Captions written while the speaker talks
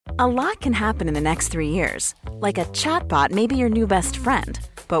A lot can happen in the next 3 years. Like a chatbot may be your new best friend.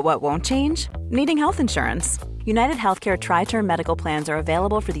 But what won't change? Needing health insurance. United Healthcare Tri-Term Medical Plans are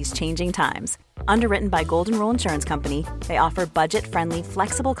available for these changing times. Underwritten by Golden Rule Insurance Company, they offer budget-friendly,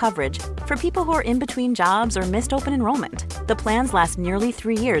 flexible coverage for people who are in between jobs or missed open enrollment. The plans last nearly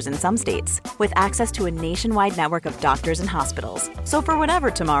 3 years in some states, with access to a nationwide network of doctors and hospitals. So for whatever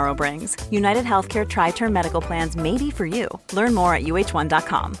tomorrow brings, United Healthcare Tri-Term Medical Plans may be for you. Learn more at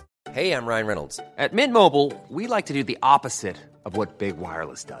uh1.com. Hey, I'm Ryan Reynolds. At Mint Mobile, we like to do the opposite of what Big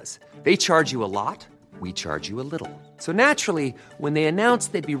Wireless does. They charge you a lot, we charge you a little. So naturally, when they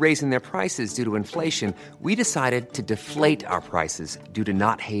announced they'd be raising their prices due to inflation, we decided to deflate our prices due to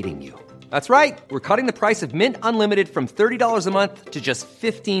not hating you. That's right. We're cutting the price of Mint Unlimited from $30 a month to just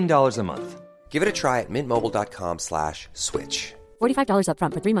 $15 a month. Give it a try at mintmobile.com/switch. $45 up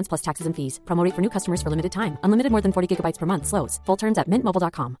front for 3 months plus taxes and fees. Promo rate for new customers for limited time. Unlimited more than 40 gigabytes per month. Slows full terms at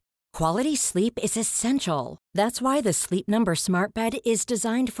mintmobile.com. Quality sleep is essential. That's why the Sleep Number Smart Bed is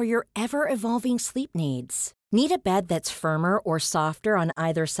designed for your ever-evolving sleep needs. Need a bed that's firmer or softer on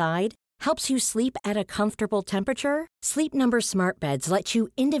either side? Helps you sleep at a comfortable temperature? Sleep Number Smart Beds let you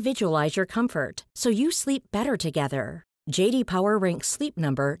individualize your comfort, so you sleep better together. J.D. Power ranks Sleep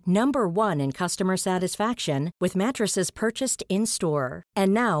Number number 1 in customer satisfaction with mattresses purchased in-store.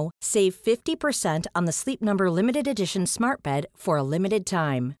 And now, save 50% on the Sleep Number Limited Edition Smart Bed for a limited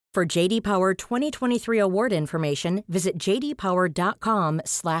time. For J.D. Power 2023 award information, visit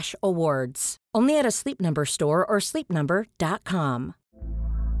jdpower.com/awards. Only at a Sleep Number store or sleepnumber.com.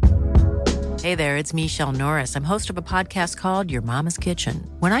 Hey there, it's Michelle Norris. I'm host of a podcast called Your Mama's Kitchen.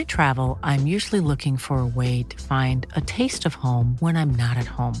 When I travel, I'm usually looking for a way to find a taste of home when I'm not at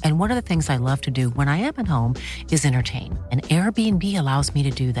home. And one of the things I love to do when I am at home is entertain. And Airbnb allows me to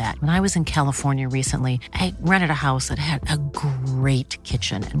do that. When I was in California recently, I rented a house that had a great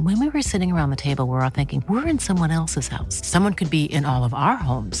kitchen. And when we were sitting around the table, we were all thinking, we're in someone else's house. Someone could be in all of our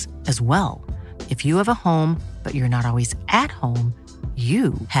homes as well. If you have a home, but you're not always at home,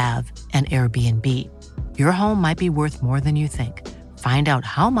 you have an Airbnb. Your home might be worth more than you think. Find out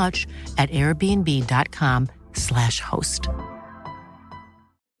how much at airbnb.com/host.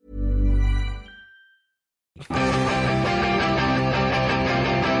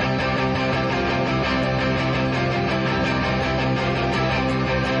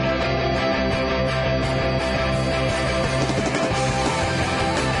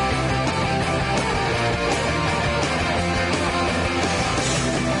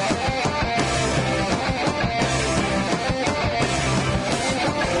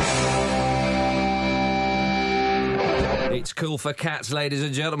 It's cool for cats, ladies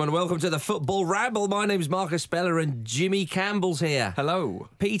and gentlemen. Welcome to the Football Ramble. My name's Marcus Speller and Jimmy Campbell's here. Hello.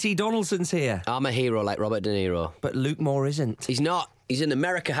 P.T. Donaldson's here. I'm a hero like Robert De Niro. But Luke Moore isn't. He's not. He's in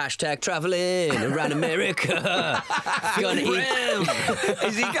America, travelling around America. Phil Brown.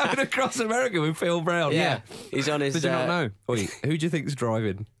 Is he going across America with Phil Brown? Yeah. He's on his... Did you not know? Wait, who do you think's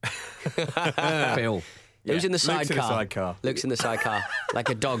driving? Phil. Who's in the sidecar? Luke's in the sidecar. Luke's in the sidecar. Like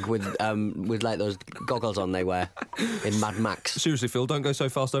a dog with like those goggles on they wear in Mad Max. Seriously, Phil, don't go so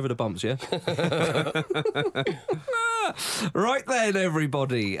fast over the bumps, yeah? Right then,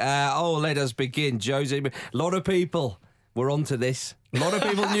 everybody. Let us begin. Josie, a lot of people were onto this. A lot of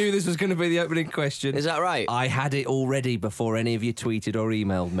people knew this was going to be the opening question. Is that right? I had it already before any of you tweeted or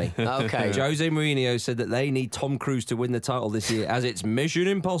emailed me. Okay. Jose Mourinho said that they need Tom Cruise to win the title this year as it's Mission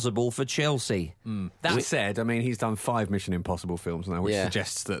Impossible for Chelsea. That said, I mean, he's done 5 Mission Impossible films now, which Yeah.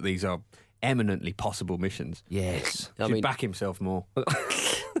 suggests that these are eminently possible missions. Yes. Should back himself more.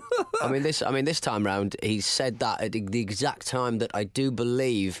 I mean, this time round, he's said that at the exact time that I do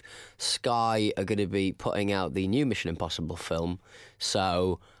believe Sky are going to be putting out the new Mission Impossible film.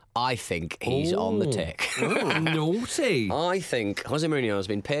 So I think he's on the tick. Oh, naughty. I think Jose Mourinho has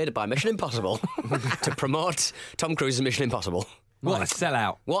been paid by Mission Impossible to promote Tom Cruise's Mission Impossible. What a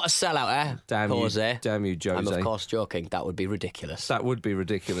sellout. What a sellout, eh? Damn Jose. you, Jose. I'm, of course, joking. That would be ridiculous. That would be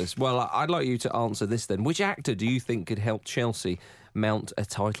ridiculous. Well, I'd like you to answer this then. Which actor do you think could help Chelsea mount a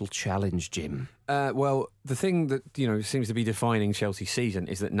title challenge, Jim? Well, the thing that seems to be defining Chelsea's season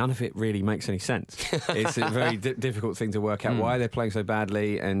is that none of it really makes any sense. It's a very difficult thing to work out why they're playing so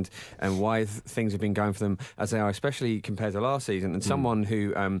badly and why things have been going for them as they are, especially compared to last season. And someone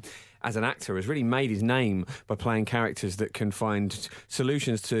who, as an actor, has really made his name by playing characters that can find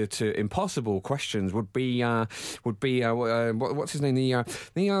solutions to impossible questions would be what's his name, the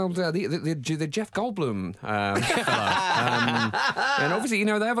Jeff Goldblum fella. And obviously,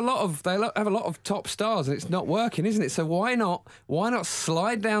 they have a lot of top stars, and it's not working, isn't it? So why not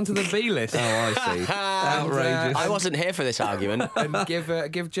slide down to the B list? Oh, I see. Outrageous. I wasn't here for this argument. And give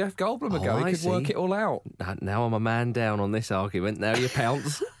Jeff Goldblum a go. I He could work see. it all out. Now I'm a man down on this argument. Now you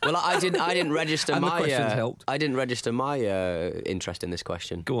pounce. Well, I didn't register And the my questions helped. I didn't register my interest in this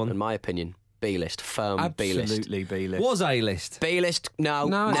question. Go on. In my opinion, B-list, firm B-list. Absolutely B-list. Was A-list? B-list, no,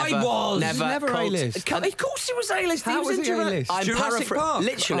 No, never, I was. never, Never cult- A-list. Of course he was A-list. How he was was in he A-list? I'm Jurassic Park.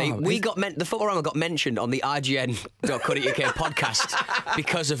 Literally, Oh, we got the Football got mentioned on the IGN.co.uk podcast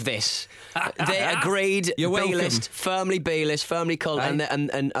because of this. They agreed You're welcome. B-list, firmly B-list, firmly cult, Hey.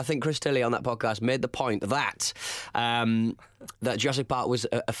 and I think Chris Tilley on that podcast made the point that that Jurassic Park was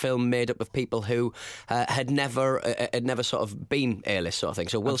a film made up of people who had never sort of been A-list sort of thing.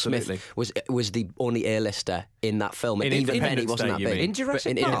 So Will Absolutely. Smith was the only A-lister in that film, and In even then he Independence wasn't Day, that you big. mean? In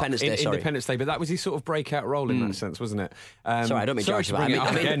Jurassic In Park? Independence Day, in sorry. Independence Day, but that was his sort of breakout role in that sense, wasn't it? Sorry, I don't mean sorry Jurassic to Park. bring it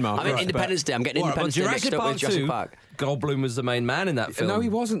up again, Mark. I mean right, Independence Day. I'm getting What, Independence Day mixed Jurassic up Park with Jurassic 2, Park. Goldblum was the main man in that but- film. No, he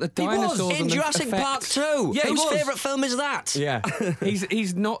wasn't. The He was. dinosaurs In and the Jurassic Park effects. 2. Yeah, he Whose was. favourite film is that? Yeah,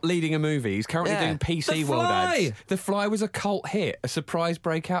 he's not leading a movie. He's currently Yeah. doing PC The World Fly. ads. The Fly was a cult hit, a surprise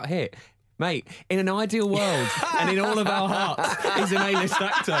breakout hit. Mate, in an ideal world and in all of our hearts, he's an A-list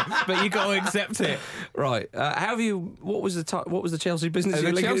actor, but you got to accept it. Right. What was the Chelsea business? you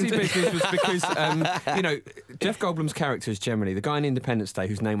The were Chelsea linking into? business was because, Jeff Goldblum's characters generally, the guy in Independence Day,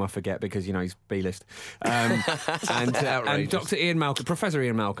 whose name I forget because, he's B-list, and Outrageous. Dr. Ian Malcolm, Professor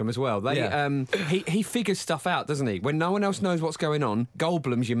Ian Malcolm as well. He figures stuff out, doesn't he? When no one else knows what's going on,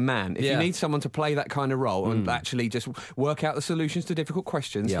 Goldblum's your man. If Yeah. you need someone to play that kind of role and actually just work out the solutions to difficult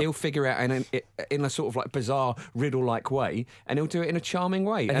questions, Yeah. he'll figure out in a sort of like bizarre riddle-like way, and he'll do it in a charming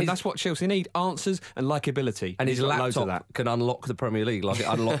way. And his- that's what Chelsea need: answers and likability. And his He's got loads of laptop that. can unlock the Premier League like it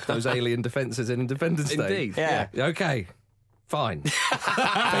unlocked those alien defences in Independence Day. Indeed. Yeah. Okay. Fine.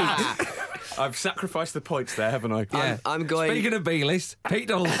 I've sacrificed the points there, haven't I? Yeah. I'm going. Speaking of B-list, Pete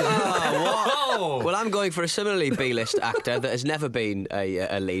Donaldson. Oh, well, I'm going for a similarly B-list actor that has never been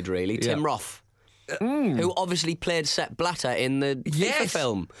a lead, really. Tim Yeah. Roth. Who obviously played Sepp Blatter in the FIFA Yes.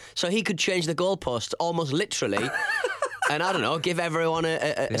 film. So he could change the goalpost almost literally and, I don't know, give everyone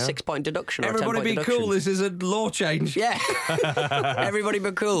a 6-point deduction or a 10-point Everybody be deduction. cool. This is a law change. Yeah. Everybody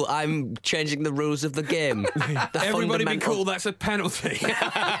be cool. I'm changing the rules of the game. The Everybody be fundamental- cool, that's a penalty.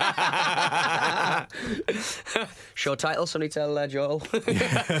 Show title, Sonny Tell Joel. So,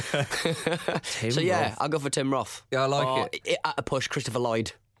 yeah, Roth. I'll go for Tim Roth. Yeah, I like Or, it. At a push, Christopher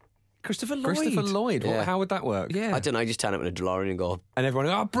Lloyd. Christopher Lloyd. Christopher Lloyd, Yeah. how would that work? Yeah. I don't know, you just turn up in a DeLorean and go, And everyone,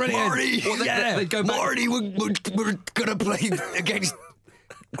 oh, brilliant. Well, they'd go back. Marty, we're going to play against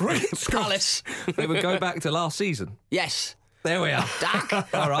Great. Palace. They would go back to last season. Yes. There we are. Doc.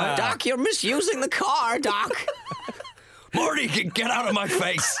 All right. Doc, you're misusing the car, Doc. Marty, get out of my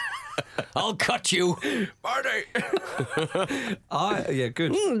face. I'll cut you. Marty. Yeah,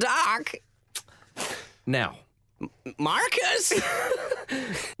 good. Doc. Now, Marcus.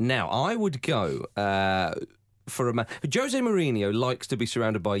 Now, I would go for a man. Jose Mourinho likes to be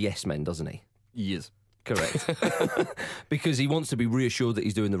surrounded by yes men, doesn't he? Yes. Correct. Because he wants to be reassured that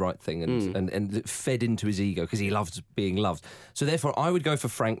he's doing the right thing and fed into his ego because he loves being loved. So therefore, I would go for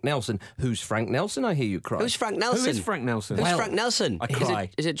Frank Nelson. Who's Frank Nelson, I hear you cry? Who's Frank Nelson? Who is Frank Nelson? Who's Well, Frank Nelson? I cry.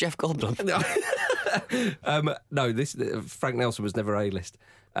 Is it Jeff Goldblum? No, Frank Nelson was never A-list.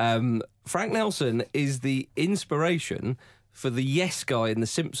 Frank Nelson is the inspiration for the yes guy in The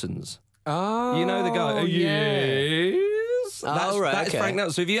Simpsons. Oh, You know the guy? yeah. Yes. Oh, right, that's okay. Frank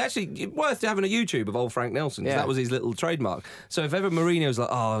Nelson. So if you actually, worth having a YouTube of old Frank Nelson, 'cause Yeah. that was his little trademark. So if ever Mourinho's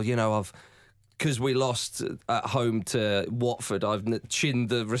like, because we lost at home to Watford, I've chinned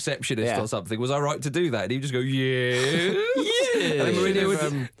the receptionist Yeah. or something. Was I right to do that? And he'd just go, yeah. Yeah. And Mourinho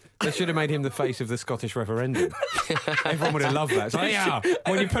would... They should have made him the face of the Scottish referendum. Everyone would have loved that. So, yeah,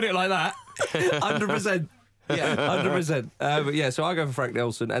 when you put it like that. 100%. Yeah, 100%. But yeah, so I go for Frank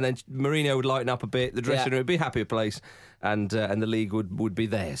Nelson, and then Mourinho would lighten up a bit. The dressing room would be a happier place, and the league would be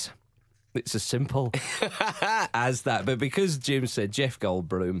theirs. It's as simple as that. But because Jim said Jeff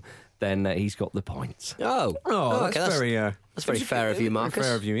Goldblum, then he's got the points. Oh, That's okay, very very fair of you, Marcus.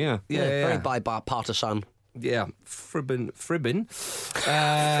 fair of you, yeah. Yeah, Very yeah. bipartisan. Yeah, Fribbin. Fribbin.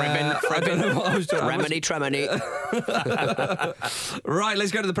 I don't know what I was doing. Remedy, Tremedy. Right,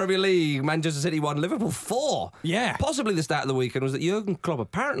 let's go to the Premier League. Manchester City won, Liverpool 4. Yeah. Possibly the stat of the weekend was that Jurgen Klopp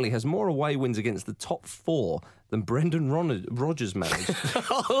apparently has more away wins against the top 4 than Brendan Rodgers managed.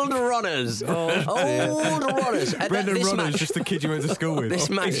 Old runners. Old runners. Brendan Rodgers, just the kid you went to school with. This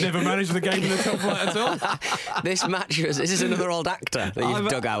match, he's never managed the game in the top flight at all. This is another old actor that you've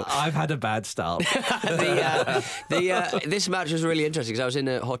dug out. I've had a bad start. This match was really interesting because I was in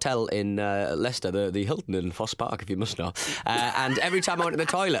a hotel in Leicester, the Hilton in Foss Park, if you must know. And every time I went to the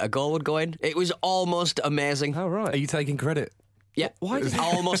toilet, a goal would go in. It was almost amazing. Oh, right. Are you taking credit? Yeah,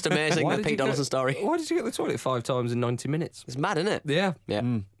 almost amazing, the Pete Donaldson story. Why did you get the toilet 5 times in 90 minutes? It's mad, isn't it? Yeah. Yeah.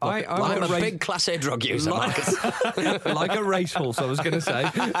 I'm a big Class A drug user, Marcus. Like a racehorse, I was going to say.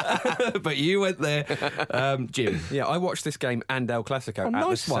 But you went there. Jim. Yeah, I watched this game and El Clasico at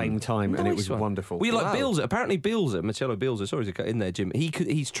the same time, and it was wonderful. Well, you like Bielsa. Apparently Marcelo Bielsa, sorry to cut in there, Jim,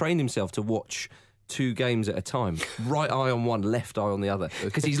 he's trained himself to watch 2 games at a time. Right eye on one, left eye on the other.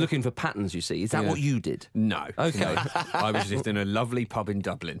 Because he's looking for patterns, you see. Is that what you did? No. Okay. No. I was just in a lovely pub in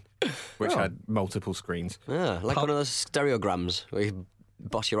Dublin, which had multiple screens. Yeah, like one of those stereograms where you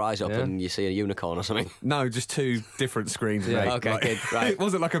boss your eyes up and you see a unicorn or something. No, just 2 different screens, mate. Okay, Like, good, right. It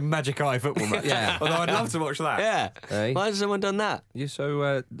wasn't like a magic eye football match. Yeah. Although I'd love to watch that. Yeah. Hey. Why has someone done that?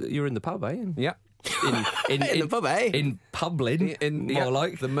 You're in the pub, eh? Yeah. In the pub, eh? In Publin, more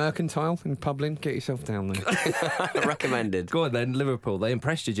like. The Mercantile in Publin. Get yourself down there. Recommended. Go on then, Liverpool. They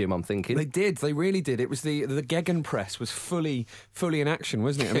impressed you, Jim, I'm thinking. They did. They really did. It was the Gegenpress was fully in action,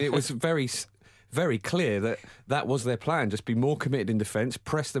 wasn't it? I mean, it was very clear that was their plan. Just be more committed in defence,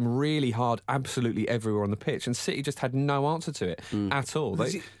 press them really hard absolutely everywhere on the pitch. And City just had no answer to it at all.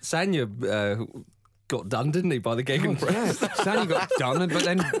 Sanya got done, didn't he, by the Gegenpress? Yeah, Sanya got done, but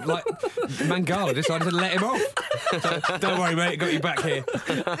then Mangala decided to let him off. So, don't worry, mate, got you back here.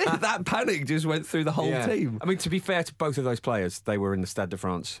 That panic just went through the whole team. I mean, to be fair to both of those players, they were in the Stade de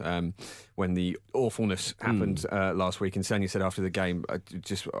France when the awfulness happened last week. And Sanya said after the game,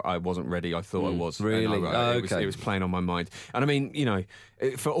 I wasn't ready. I thought I was. Really? It was playing on my mind. And I mean, you know,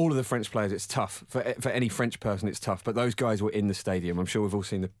 for all of the French players, it's tough. For any French person, it's tough. But those guys were in the stadium. I'm sure we've all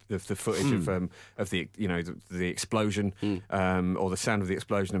seen the footage of the explosion or the sound of the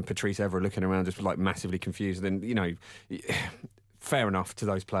explosion, and Patrice Evra looking around just like massively confused. And you know, fair enough to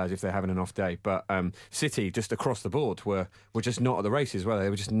those players if they're having an off day. But City, just across the board, were just not at the races. Well, they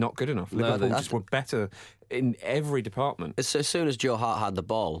were just not good enough. Liverpool just were better in every department. As soon as Joe Hart had the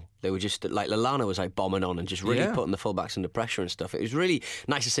ball, they were just like Lallana was like bombing on and just really putting the fullbacks under pressure and stuff. It was really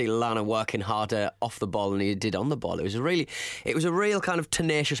nice to see Lallana working harder off the ball than he did on the ball. It was a real kind of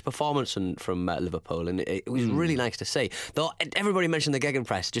tenacious performance from Liverpool, and it was really nice to see. Though everybody mentioned the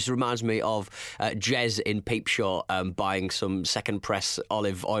Gegenpress, just reminds me of Jez in Peep Show buying some second press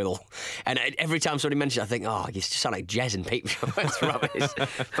olive oil, and every time somebody mentions it, I think, oh, you just sound like Jez in Peep Show. It's rubbish.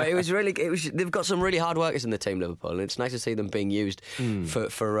 But they've got some really hard workers in the team, Liverpool, and it's nice to see them being used for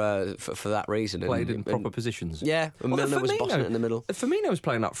that reason. Played in proper positions. Yeah, and Milner was bossing it in the middle. Firmino was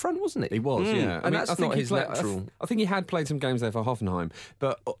playing up front, wasn't he? He was, yeah. And that's not his natural. I think he had played some games there for Hoffenheim,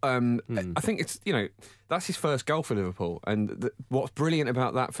 but I think it's, you know, that's his first goal for Liverpool, and what's brilliant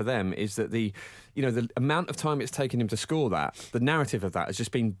about that for them is that the amount of time it's taken him to score that, the narrative of that has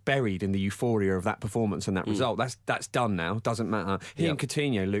just been buried in the euphoria of that performance and that result. That's done now. Doesn't matter. He and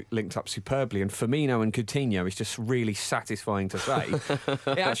Coutinho linked up superbly, and Firmino and Coutinho is just really satisfying to say.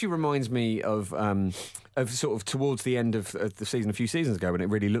 It actually reminds me of sort of towards the end of the season a few seasons ago when it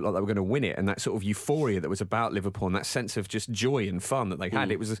really looked like they were going to win it, and that sort of euphoria that was about Liverpool and that sense of just joy and fun that they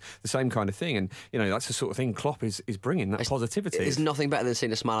had. It was the same kind of thing, and you know, that's the sort of thing Klopp is bringing, that positivity. There's nothing better than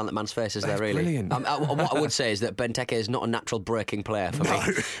seeing a smile on that man's face, is there, really? Brilliant. What I would say is that Benteke is not a natural breaking player for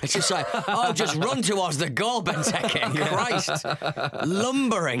me. It's just like, just run towards the goal, Benteke. Christ.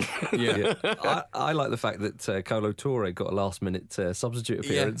 Lumbering. Yeah. I like the fact that Kolo Touré got a last-minute substitute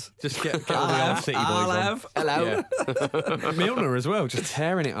appearance. Just get all the old City boys on. Hello. Yeah. Milner as well, just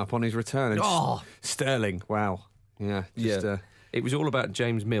tearing it up on his return. And Sterling, wow. Yeah. It was all about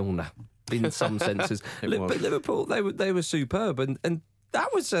James Milner in some senses. But Liverpool, they were superb, and that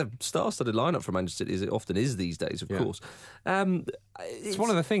was a star-studded lineup for Manchester City, as it often is these days, of course. It's one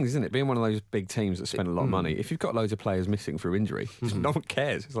of the things, isn't it? Being one of those big teams that spend a lot of money, if you've got loads of players missing through injury, no one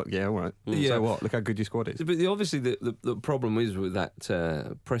cares. It's like, yeah, all right. So what? Look how good your squad is. But obviously the problem is with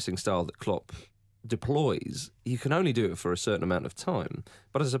that pressing style that Klopp deploys, you can only do it for a certain amount of time.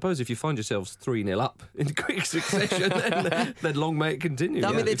 But I suppose if you find yourselves 3-0 up in quick succession, then long may it continue.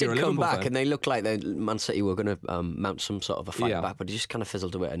 I mean, they did come back and they looked like Man City were going to mount some sort of a fight back, but it just kind of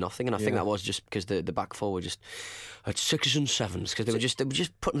fizzled away to nothing. And I think that was just because the back four were just at 6s and 7s, because they were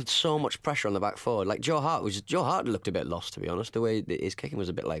just putting so much pressure on the back four. Like Joe Hart looked a bit lost, to be honest. The way his kicking was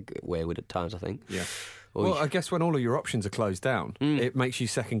a bit like wayward at times, I think. Yeah. Well, I guess when all of your options are closed down, it makes you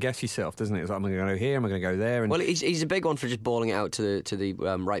second guess yourself, doesn't it? It's like, am I going to go here? Am I going to go there? And Well, he's a big one for just balling it out to the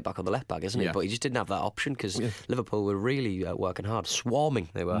right back or the left back, isn't he? Yeah. But he just didn't have that option because Liverpool were really working hard, swarming.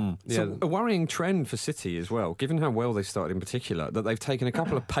 They were. It's a worrying trend for City as well, given how well they started in particular, that they've taken a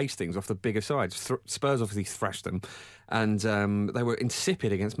couple of pastings off the bigger sides. Spurs obviously thrashed them, and they were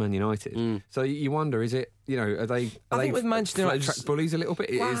insipid against Man United. So you wonder, is it, are they with Manchester United, track bullies a little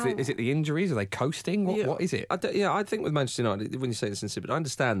bit? Is it the injuries? Are they coasting? What is it? I think with Manchester United, when you say it's insipid, I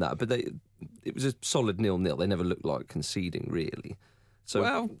understand that, but it was a solid 0-0. They never looked like conceding, really. So,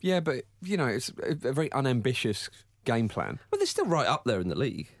 Well, yeah, but, it's a very unambitious game plan. Well, they're still right up there in the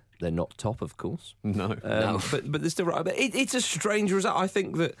league. They're not top, of course. No. But they're still right up there. It's a strange result. I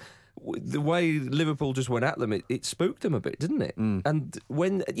think that the way Liverpool just went at them, it spooked them a bit, didn't it? And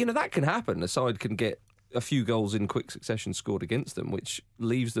when, that can happen. A side can get a few goals in quick succession scored against them, which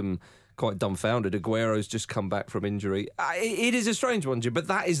leaves them quite dumbfounded. Aguero's just come back from injury. It is a strange one, Jim, but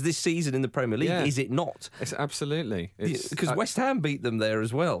that is this season in the Premier League, is it not? It's absolutely. Because West Ham beat them there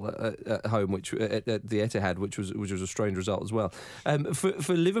as well at home, which at the Etihad, which was a strange result as well.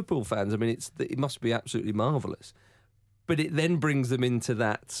 For Liverpool fans, I mean, it must be absolutely marvellous. But it then brings them into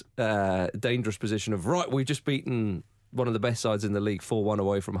that dangerous position of, right, we've just beaten one of the best sides in the league 4-1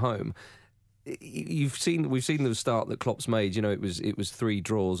 away from home. We've seen the start that Klopp's made. It was 3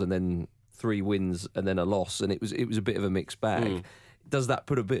 draws and then 3 wins and then a loss, and it was a bit of a mixed bag. Does that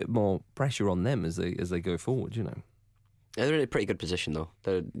put a bit more pressure on them as they go forward? They're in a pretty good position though.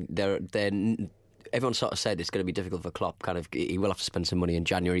 They're everyone sort of said it's going to be difficult for Klopp. Kind of, he will have to spend some money in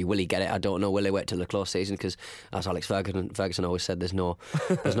January. Will he get it? I don't know. Will they wait till the close season? Because as Alex Ferguson always said, there's no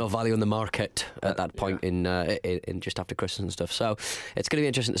value in the market at that point in just after Christmas and stuff. So it's going to be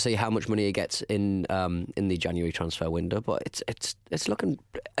interesting to see how much money he gets in the January transfer window. But it's looking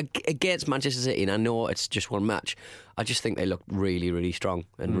against Manchester City, and I know it's just one match. I just think they look really, really strong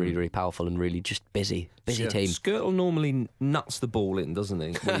and really, really powerful and really just busy team. Skirtle normally nuts the ball in, doesn't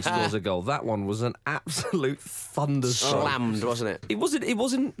he, when he scores a goal? That one was an absolute thunderstorm. Slammed, wasn't it? It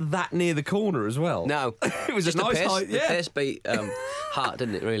wasn't that near the corner as well. No. It was just a nice the pace, height. the pace beat heart,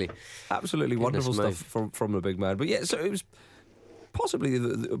 didn't it, really? Absolutely wonderful stuff from the big man. But yeah, so it was possibly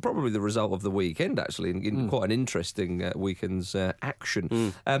probably the result of the weekend, actually, in quite an interesting weekend's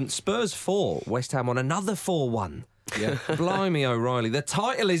action. Spurs 4, West Ham on another 4-1. Yeah. Blimey O'Reilly. The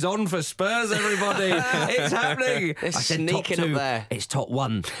title is on for Spurs, everybody. It's happening. It's I said sneaking top 2. up there. It's top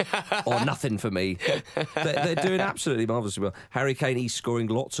 1 or nothing for me. They're doing absolutely marvellously well. Harry Kane, he's scoring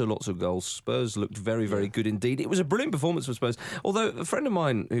lots of goals. Spurs looked very, very good indeed. It was a brilliant performance for Spurs. Although a friend of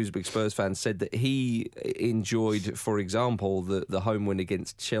mine who's a big Spurs fan said that he enjoyed, for example, the home win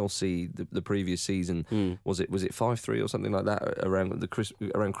against Chelsea the previous season. Was it 5-3 or something like that around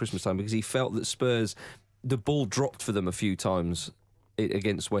Christmas time? Because he felt that Spurs, the ball dropped for them a few times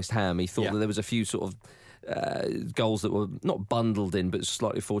against West Ham. He thought that there was a few sort of goals that were not bundled in but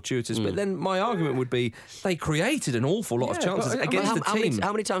slightly fortuitous. But then my argument would be they created an awful lot of chances against the team.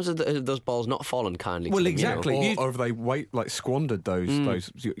 How many times have those balls not fallen kindly? Well, to them, exactly. Or have they squandered those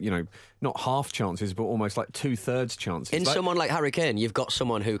not half chances but almost like 2/3 chances? In someone like Harry Kane, you've got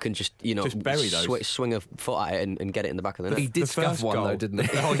someone who can just bury those. swing a foot at it and get it in the back of the net. He did scuff one though, didn't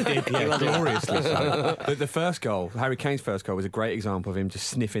he? Oh, he did, yeah, gloriously so. But the first goal, Harry Kane's first goal, was a great example of him just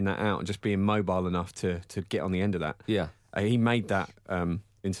sniffing that out and just being mobile enough to get on the end of that. Yeah. He made that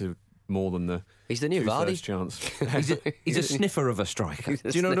into more than the He's the new Vardy chance. He's a sniffer of a striker.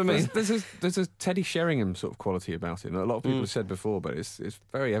 Do you know what I mean? There's a Teddy Sheringham sort of quality about him that a lot of people have said before, but it's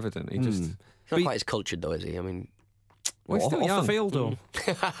very evident. He just He's not quite as cultured though, is he? I mean, well, he's still young. Off the field, or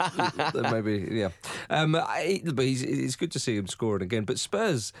maybe, yeah. But it's good to see him scoring again. But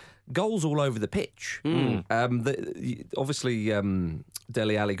Spurs goals all over the pitch. Obviously,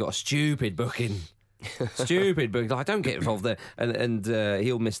 Dele Alli got a stupid booking. Stupid, but I don't get involved there, and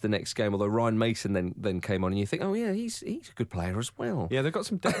he'll miss the next game. Although Ryan Mason then came on, and you think, oh yeah, he's a good player as well. Yeah, they've got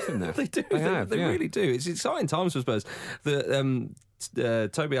some depth in there. They do. They really do. It's exciting times for Spurs. Toby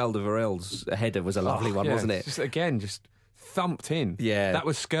Alderweireld's header was a lovely one, wasn't it? Just thumped in. Yeah, that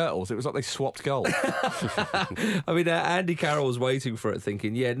was Skirtles. It was like they swapped goals. I mean, Andy Carroll was waiting for it,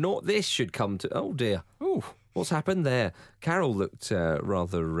 thinking, not this should come to. Oh dear. Ooh. What's happened there? Carroll looked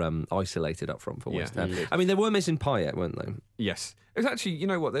rather isolated up front for West Ham. I mean, they were missing Payet, weren't they? Yes. It was actually, you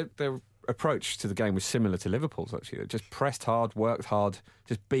know what, their approach to the game was similar to Liverpool's, actually. They just pressed hard, worked hard,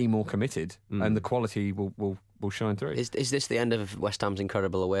 just be more committed, and the quality will shine through. Is this the end of West Ham's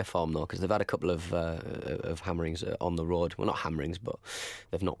incredible away form, though? Because they've had a couple of hammerings on the road. Well, not hammerings, but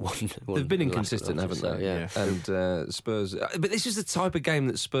they've not won. They've been inconsistent, haven't they? Yeah. And Spurs... But this is the type of game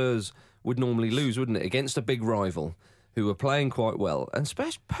that Spurs would normally lose, wouldn't it? Against a big rival who were playing quite well. And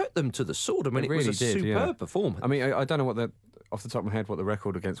Spurs put them to the sword. I mean, it really was a superb performance. I mean, I don't know off the top of my head what the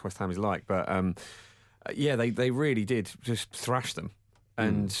record against West Ham is like, but they really did just thrash them.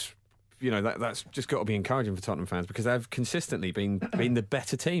 And... that's just got to be encouraging for Tottenham fans, because they've consistently been the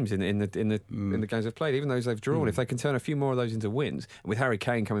better teams in the games they've played, even those they've drawn. If they can turn a few more of those into wins, and with Harry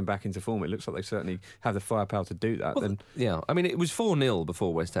Kane coming back into form, it looks like they certainly have the firepower to do that. I mean, it was 4-0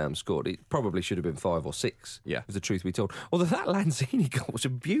 before West Ham scored. It probably should have been 5 or 6. Yeah, if the truth be told. Although that Lanzini goal was a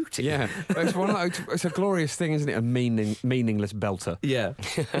beauty. Yeah, it's a glorious thing, isn't it? A meaningless belter. Yeah,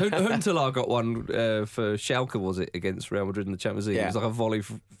 Huntelaar got one for Schalke, was it, against Real Madrid in the Champions League? Yeah. It was like a volley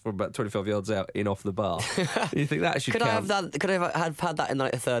from about 25 yards out in off the bar. You think that should count? Could I have had that in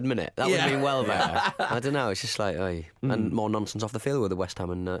like the 3rd minute? That would have been well there. I don't know. It's just like, and more nonsense off the field with the West Ham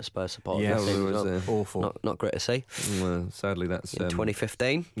and Spurs supporters. Yes, it was awful. Not great to see. Sadly, that's in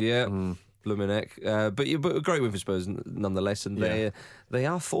 2015. Yeah. Blooming heck. But a great win for Spurs nonetheless, and they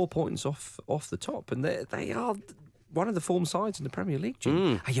are 4 points off the top, and they are one of the form sides in the Premier League,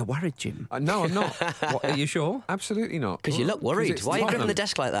 Jim. Are you worried, Jim? No, I'm not. What, are you sure? Absolutely not. Because you look worried. Why are you gripping the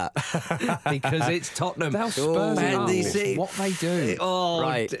desk like that? Because it's Tottenham. They'll Spurs what they do. Oh,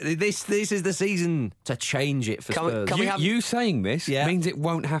 right. This is the season to change it for Spurs. You saying this means it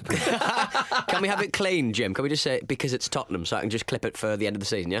won't happen. Can we have it clean, Jim? Can we just say because it's Tottenham, so I can just clip it for the end of the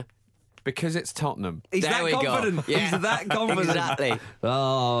season, yeah? Because it's Tottenham. He's there that we confident. Go. Yeah. He's that confident. Exactly.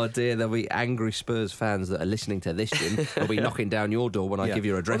 Oh, dear. There'll be angry Spurs fans that are listening to this, Jim. They'll be knocking down your door when I give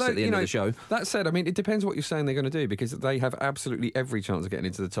your address at the end of the show. That said, I mean, it depends what you're saying they're going to do, because they have absolutely every chance of getting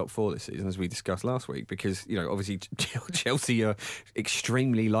into the top 4 this season, as we discussed last week, because, obviously Chelsea are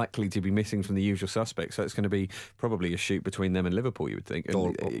extremely likely to be missing from the usual suspects, so it's going to be probably a shoot between them and Liverpool, you would think.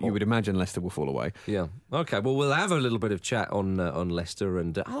 And you would imagine Leicester will fall away. Yeah. OK, well, we'll have a little bit of chat on Leicester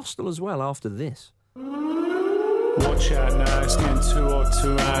and Arsenal as well after this. Watch out now, it's getting too hot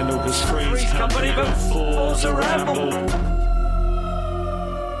to handle, because three's company but four's a ramble.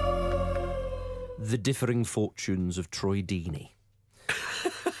 The Differing Fortunes of Troy Deeney.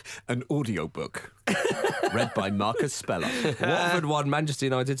 An audiobook read by Marcus Speller. Watford won, Manchester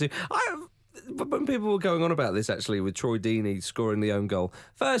United 2. When people were going on about this, actually, with Troy Deeney scoring the own goal,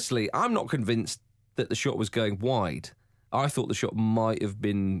 firstly, I'm not convinced that the shot was going wide. I thought the shot might have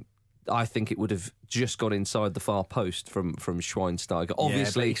been... I think it would have just gone inside the far post from Schweinsteiger.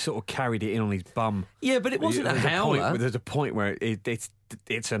 Obviously, he sort of carried it in on his bum. Yeah, but it wasn't a howler. There's a point where it's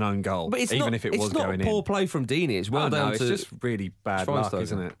an own goal, but even if it was going in. It's not poor play from Deeney. It's well down to... It's just really bad luck,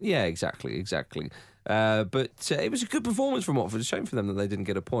 isn't it? Yeah, exactly. But it was a good performance from Watford. It's a shame for them that they didn't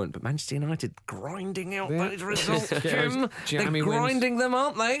get a point. But Manchester United grinding out those results, Jim. They're grinding them,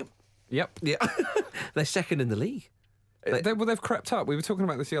 aren't they? Yep. Yeah. They're second in the league. They've crept up. We were talking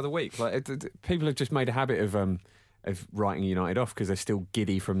about this the other week. People have just made a habit of writing United off because they're still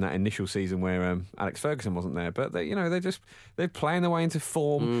giddy from that initial season where Alex Ferguson wasn't there. But they're playing their way into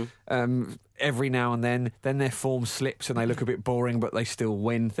form every now and then. Then their form slips and they look a bit boring, but they still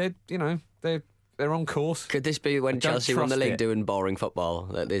win. They're on course. Could this be when Chelsea won the league doing boring football?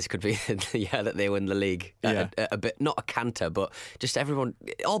 That this could be, that they win the league. A bit, not a canter, but just everyone,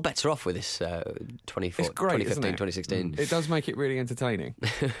 all bets are off with this 2015, 2016. It does make it really entertaining.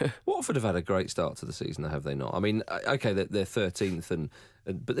 Watford have had a great start to the season, have they not? I mean, okay, they're 13th,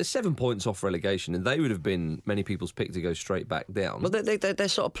 but they're 7 points off relegation, and they would have been many people's pick to go straight back down. Well, they're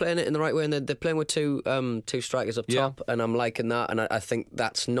sort of playing it in the right way, and they're playing with two strikers up top, and I'm liking that. And I think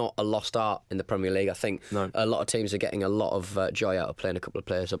that's not a lost art in the Premier League. I think a lot of teams are getting a lot of joy out of playing a couple of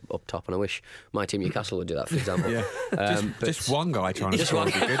players up top, and I wish my team Newcastle would do that, for example. Just one guy trying to score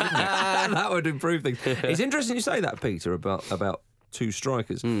would be good, wouldn't it? That would improve things. It's interesting you say that, Peter, about two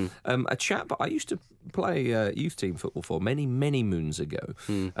strikers. A chap I used to play youth team football for many moons ago,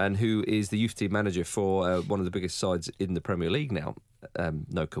 and who is the youth team manager for one of the biggest sides in the Premier League now.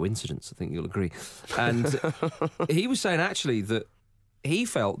 No coincidence, I think you'll agree. And he was saying actually that he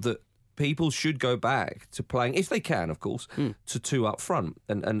felt that people should go back to playing, if they can, of course, to two up front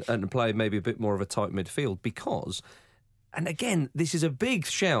and play maybe a bit more of a tight midfield, because... And again, this is a big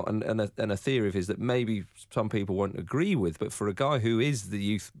shout and a theory of his that maybe some people won't agree with, but for a guy who is the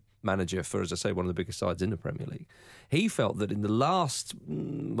youth manager for, as I say, one of the biggest sides in the Premier League, he felt that in the last,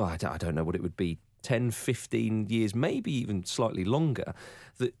 I don't know what it would be, 10, 15 years, maybe even slightly longer,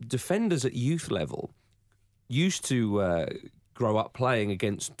 that defenders at youth level used to grow up playing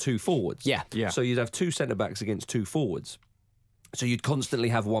against two forwards. Yeah. So you'd have two centre-backs against two forwards. So you'd constantly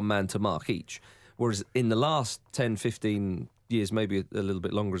have one man to mark each. Whereas in the last 10, 15 years, maybe a little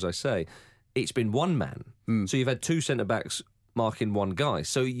bit longer, as I say, it's been one man. So you've had two centre-backs marking one guy.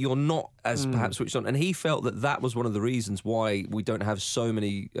 So you're not as perhaps switched on. And he felt that was one of the reasons why we don't have so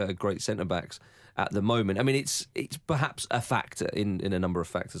many great centre-backs at the moment. I mean, it's perhaps a factor in a number of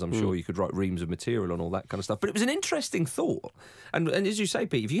factors. I'm sure you could write reams of material on all that kind of stuff. But it was an interesting thought. And as you say,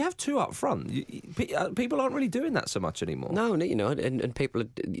 Pete, if you have two up front, people aren't really doing that so much anymore. No, you know, and people,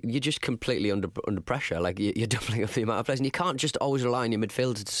 you're just completely under pressure. Like, you're doubling up the amount of players, and you can't just always rely on your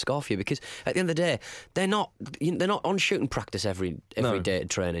midfielders to score for you, because at the end of the day, they're not on shooting practice every day at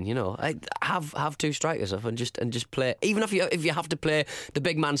training. You know, have two strikers up and just play. Even if you have to play the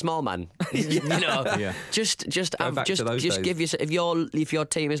big man, small man, you know, just give yourself, if your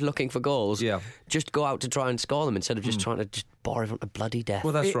team is looking for goals, just go out to try and score them instead of just trying to just bore everyone to bloody death.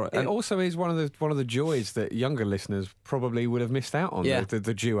 Well, that's right. It also is one of the joys that younger listeners probably would have missed out on.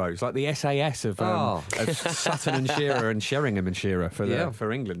 The duos, like the SAS of Sutton and Shearer and Sheringham and Shearer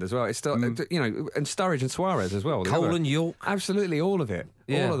for England as well. It's still, you know, and Sturridge and Suarez as well. Cole and York, absolutely all of it.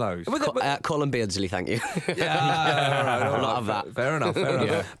 Yeah. All of those. Colin Beardsley, thank you. I'll not have that. Fair enough.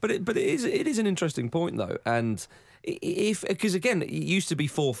 Yeah. But it is an interesting point though, and because again, it used to be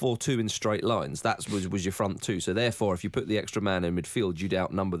 4-4-2 in straight lines. That was your front two. So therefore, if you put the extra man in midfield, you'd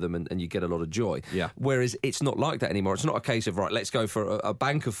outnumber them and you get a lot of joy. Yeah. Whereas it's not like that anymore. It's not a case of right, let's go for a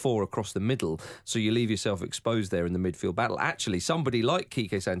bank of four across the middle, so you leave yourself exposed there in the midfield battle. Actually, somebody like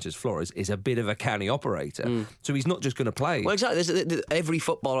Quique Sanchez Flores is a bit of a canny operator, so he's not just going to play. Well, exactly. Every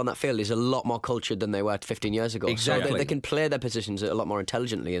footballer on that field is a lot more cultured than they were 15 years ago. Exactly. So they can play their positions a lot more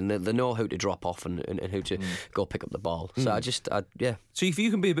intelligently, and they know who to drop off and who to go pick up the ball. So So if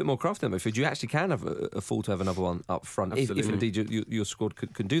you can be a bit more crafty in midfield, you actually can have afford to have another one up front. If indeed your squad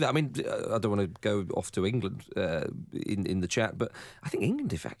can do that. I mean, I don't want to go off to England in the chat, but I think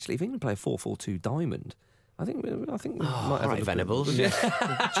England, if England play a 4-4-2 diamond, I think we might have right, Venables.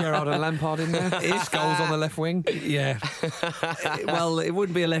 Gerrard and Lampard in there. Scholes on the left wing. Yeah. Well, it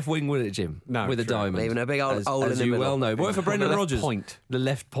wouldn't be a left wing, would it, Jim? No. With a diamond. Even a big hole in the middle. As you well know. What for Brendan Rodgers? The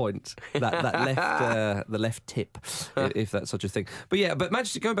left point. That left the left tip, if that's such a thing. But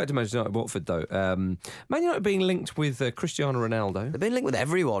going back to Manchester United, Watford though. Man United being linked with Cristiano Ronaldo. They've been linked with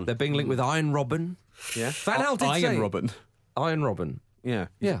everyone. They're being linked with Iron Robin. Yeah. Van Gaal did say Iron Robin. Yeah.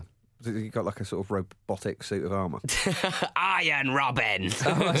 Yeah. He got like a sort of robotic suit of armour. Iron Robin.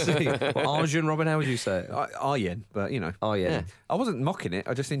 Oh, I see. Arjen Robin, how would you say it? Iron, but you know. Iron. I wasn't mocking it.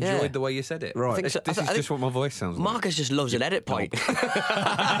 I just enjoyed the way you said it. Right. This is just what my voice sounds like. Marcus just loves an edit point.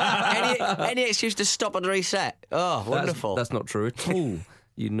 any excuse to stop and reset. Oh, wonderful. That's not true at all,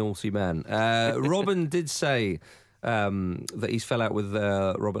 you naughty man. Robin did say that he's fell out with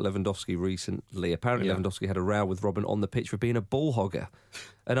Robert Lewandowski recently. Apparently Lewandowski had a row with Robin on the pitch for being a ball hogger.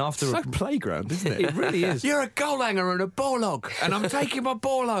 And after so playground, isn't it? It really is. You're a goal hanger and a ball hog, and I'm taking my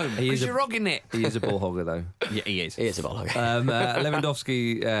ball home because you're hogging it. He is a ball hogger, though. Yeah, he is. He is a ball hogger.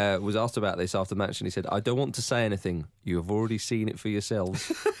 Lewandowski was asked about this after the match, and he said, "I don't want to say anything. You have already seen it for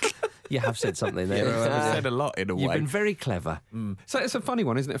yourselves." You have said something there. You've said a lot in a way. You've been very clever. So it's a funny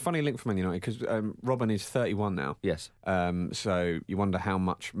one, isn't it? A funny link for Man United because Robin is 31 now. Yes. So you wonder how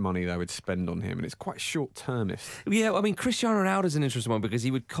much money they would spend on him, and it's quite short-termist. Yeah, I mean, Cristiano Ronaldo is an interesting one because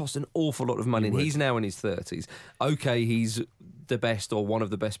he would cost an awful lot of money, and he's now in his 30s. Okay, he's the best or one of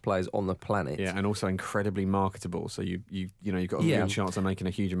the best players on the planet. Yeah, and also incredibly marketable. So you've got a real chance of making a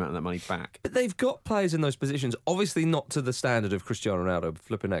huge amount of that money back. But they've got players in those positions, obviously not to the standard of Cristiano Ronaldo,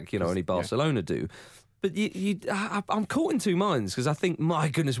 flipping heck, only Barcelona do. But I'm caught in two minds because I think, my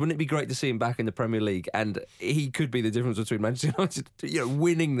goodness, wouldn't it be great to see him back in the Premier League? And he could be the difference between Manchester United,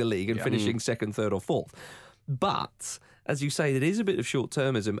 winning the league and finishing second, third, or fourth. But as you say, it is a bit of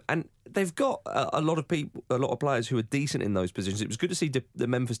short-termism, and they've got a lot of players who are decent in those positions. It was good to see the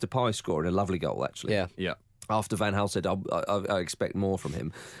Memphis Depay scoring a lovely goal, actually. Yeah. After Van Gaal said, I expect more from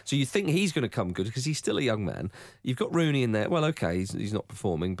him. So you think he's going to come good because he's still a young man. You've got Rooney in there. Well, okay, he's not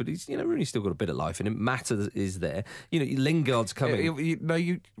performing, but Rooney's still got a bit of life in him. Mata is there. Lingard's coming.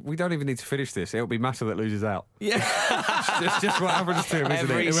 We don't even need to finish this. It'll be Mata that loses out. Yeah. It's just what happens to him, isn't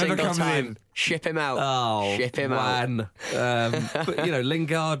Every it? Whoever single comes time. in. Ship him out. Oh, ship him out. But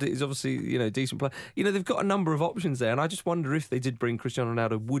Lingard is obviously decent player. They've got a number of options there, and I just wonder if they did bring Cristiano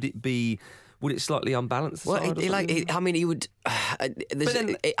Ronaldo, would it be would it slightly unbalance the Well, side? he would. I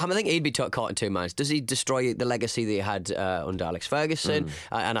think he'd be caught in two minds. Does he destroy the legacy that he had under Alex Ferguson?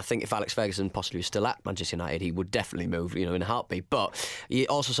 And I think if Alex Ferguson possibly was still at Manchester United, he would definitely move, in a heartbeat. But you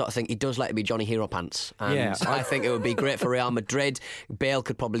also sort of think he does like to be Johnny Hero Pants, and I think it would be great for Real Madrid. Bale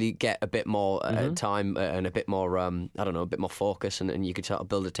could probably get a bit more time and a bit more, a bit more focus, and you could sort of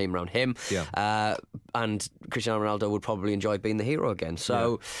build a team around him. Yeah. And Cristiano Ronaldo would probably enjoy being the hero again.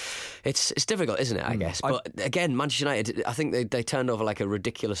 So it's difficult, isn't it? I guess. But again, Manchester United, I think they turned over like a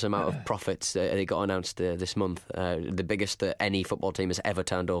ridiculous amount of profits. They got announced this month, the biggest that any football team has ever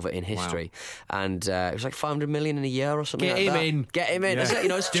turned over in history, and it was like 500 million in a year or something. Get him in. Yeah. That's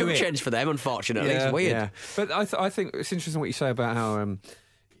it, it's chump change for them. Unfortunately, it's weird. Yeah. But I think it's interesting what you say about how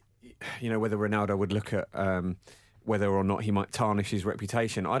whether Ronaldo would look at whether or not he might tarnish his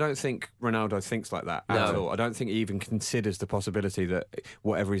reputation. I don't think Ronaldo thinks like that at all. I don't think he even considers the possibility that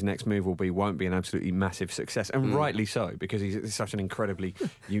whatever his next move will be won't be an absolutely massive success, and rightly so, because he's such an incredibly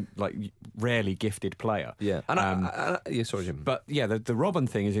rarely gifted player. Yeah. Sorry, Jim. But yeah, the Robben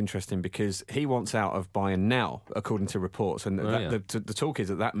thing is interesting because he wants out of Bayern now, according to reports, and the talk is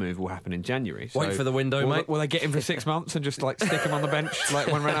that move will happen in January. Wait for the window, mate. Will they get him for 6 months and just stick him on the bench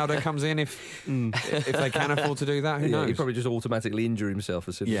when Ronaldo comes in if they can afford to do that? Who knows? He'd probably just automatically injure himself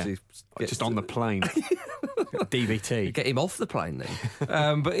as soon as he gets just on the plane. DVT. Get him off the plane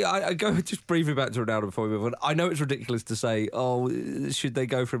then. But I go just briefly back to Ronaldo before we move on. I know it's ridiculous to say, should they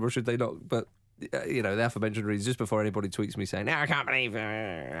go for him or should they not? But the aforementioned reasons, just before anybody tweets me saying, I can't believe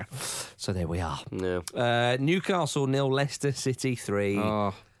it. So there we are. No. Newcastle 0, Leicester City 3.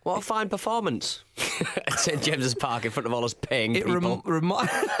 Oh. What a fine performance at St James's Park in front of all us paying people.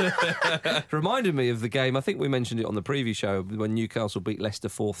 Reminded me of the game, I think we mentioned it on the preview show, when Newcastle beat Leicester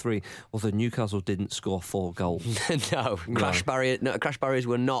 4-3, although Newcastle didn't score 4 goals. No. Crash barriers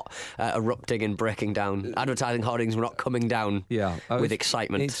were not erupting and breaking down. Advertising hoardings were not coming down with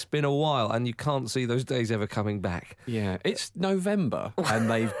excitement. It's been a while, and you can't see those days ever coming back. Yeah, it's November, and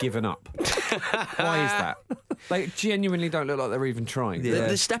they've given up. Why is that? They genuinely don't look like they're even trying.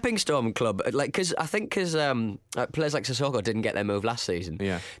 The Stepping Stone Club, because players like Sissoko didn't get their move last season.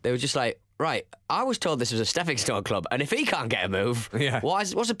 Yeah. They were just like, right, I was told this was a Stepping Stone Club, and if he can't get a move,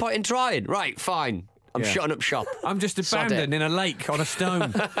 what's the point in trying? Right, fine. I'm shutting up shop. I'm just abandoned in a lake on a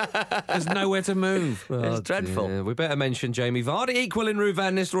stone. There's nowhere to move. It's dreadful. Yeah. We better mention Jamie Vardy equaling Ruud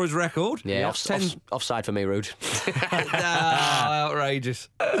van Nistelrooy's record. Yeah, offside for me, Ruud. Outrageous.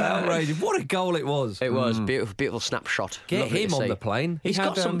 Outrageous. What a goal it was. It was. Beautiful snapshot. Get Lovely him on the plane. He's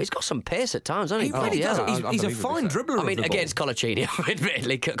got some pace at times, hasn't he? He really does. He's a fine dribbler. I mean, against Colaccini,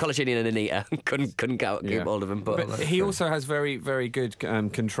 admittedly. Colaccini and Anita couldn't get hold of him. But he also has very, very good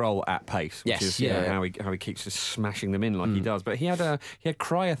control at pace, which is how he keeps just smashing them in like he does. But he had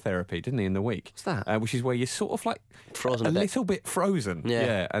cryotherapy, didn't he, in the week? What's that? Which is where you're sort of like frozen a little bit frozen.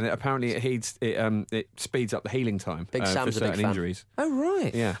 Yeah. And apparently it speeds up the healing time Big Sam's for a certain big fan. injuries. Oh,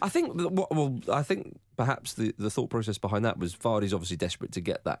 right. Yeah. I think perhaps the thought process behind that was Vardy's obviously desperate to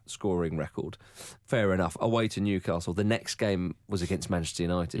get that scoring record. Fair enough. Away to Newcastle. The next game was against Manchester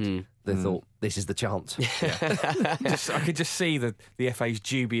United. They thought, this is the chance. I could just see the FA's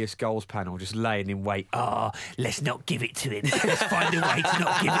dubious goals panel just laying in wait. Let's not give it to him. Let's find a way to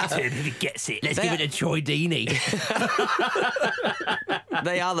not give it to him if he gets it. Let's give it to Troy Deeney.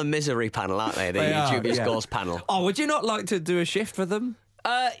 They are the misery panel, aren't they? The dubious goals panel. Oh, would you not like to do a shift for them?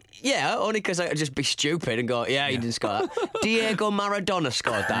 Yeah, only because I could just be stupid and go, he didn't score that. Diego Maradona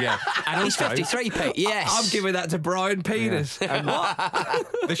scored that. Yeah. And he's also, 53, Pete, yes. I'm giving that to Brian Penis. Yeah. And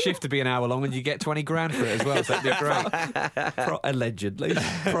the shift would be an hour long and you get 20 grand for it as well, so that'd be great. Allegedly.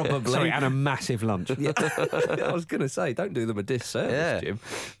 Probably. Sorry, and a massive lunch. Yeah. I was going to say, don't do them a disservice, Jim.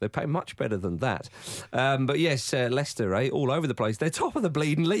 They pay much better than that. But yes, Leicester, all over the place. They're top of the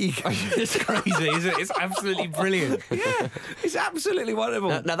bleeding league. It's crazy, isn't it? It's absolutely brilliant. Yeah, it's absolutely wonderful.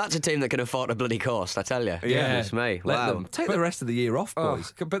 Now that's a team that can afford a bloody cost, I tell you. Yeah. It's me. Let Wow. them take the rest of the year off,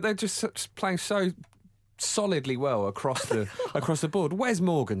 boys. But they're just playing so solidly well across the board. Wes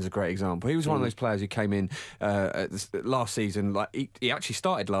Morgan's a great example. He was one of those players who came in last season. Like he actually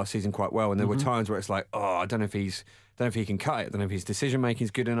started last season quite well, and there were times where it's like, I don't know if he can cut it. I don't know if his decision making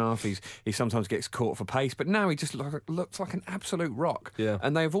is good enough. He sometimes gets caught for pace, but now he just looks like an absolute rock. Yeah.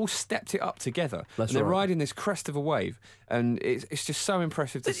 And they've all stepped it up together. That's and they're right. riding this crest of a wave, and it's just so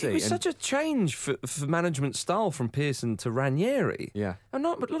impressive to see. It was such a change for management style from Pearson to Ranieri. Yeah. And a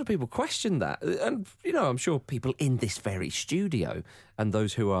lot of people questioned that. And, I'm sure people in this very studio and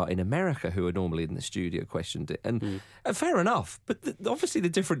those who are in America who are normally in the studio questioned it. And fair enough, but obviously the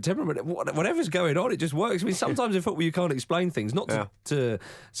different temperament, whatever's going on, it just works. I mean, sometimes in football you can't explain things. Not to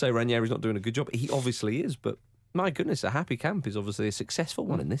say Ranieri's not doing a good job. He obviously is, but my goodness, a happy camp is obviously a successful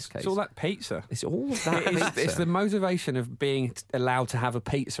one in this case. It's all that pizza. It's all that pizza. It's the motivation of being allowed to have a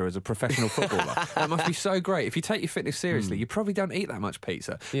pizza as a professional footballer. That must be so great. If you take your fitness seriously, you probably don't eat that much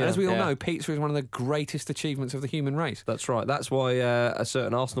pizza. Yeah. And as we all know, pizza is one of the greatest achievements of the human race. That's right. That's why a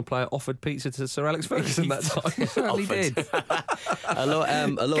certain Arsenal player offered pizza to Sir Alex Ferguson that time. He certainly did. Get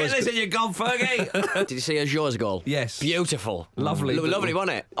this in your goal, Fergie! Did you see Azur's goal? Yes. Beautiful. Lovely. Lovely,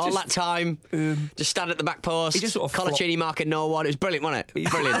 wasn't it? All that time, just stand at the back post. He just sort of Colaccini marking no one. It was brilliant, wasn't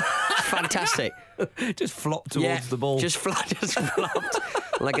it? Brilliant. Fantastic. Just flopped towards the ball. Just flopped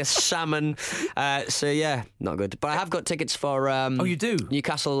like a salmon. Not good. But I have got tickets for you do?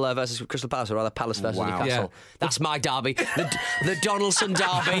 Newcastle versus Crystal Palace, or rather Palace versus Newcastle. Yeah. That's my derby. The Donaldson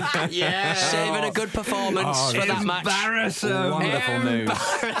derby. Yeah. Saving a good performance for that match. Embarrass them. Wonderful news.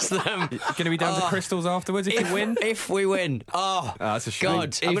 Embarrass them. Going to be down to Crystals afterwards if you win? If we win. Oh, that's a shame.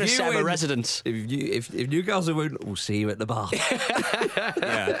 God. I'm going to set up a residence. If Newcastle win, we'll see you at the bar.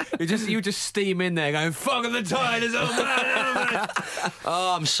 Yeah. You just steam in there going, fuck the tide is over.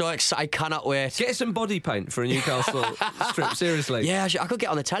 Oh, I'm so excited. I cannot wait. Get some body paint for a Newcastle strip, seriously. Yeah, I could get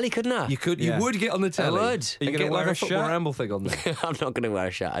on the telly, couldn't I? You could. You would get on the telly. I would. Are you and gonna get wear like a a football shirt? ramble thing on there. I'm not going to wear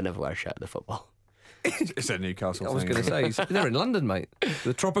a shirt. I never wear a shirt at the football. It's a Newcastle I was thing. going to say, they're in London, mate.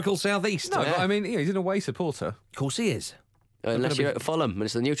 The tropical southeast. No, but I mean, he's an away supporter. Of course he is. Unless you're at Fulham, and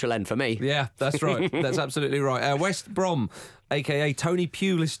it's the neutral end for me. Yeah, that's right. That's absolutely right. West Brom, a.k.a. Tony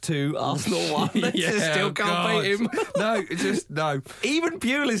Pulis 2, Arsenal 1. Still can't beat him. No, no. Even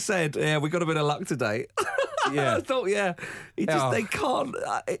Pulis said, we got a bit of luck today. Yeah. I thought, they can't.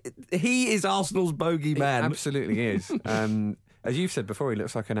 He is Arsenal's bogey man. He absolutely is. As you've said before, he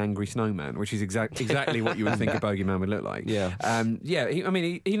looks like an angry snowman, which is exactly what you would think a bogeyman would look like. Yeah.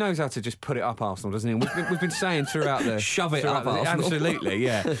 He knows how to just put it up Arsenal, doesn't he? And we've been saying throughout the... Shove it up Arsenal. Absolutely,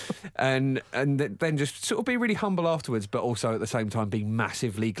 yeah. and then just sort of be really humble afterwards, but also at the same time be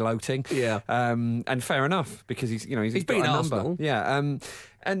massively gloating. Yeah. And fair enough, because he's got beaten a number. Arsenal. Yeah.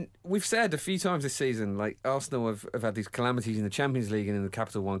 And we've said a few times this season, like, Arsenal have had these calamities in the Champions League and in the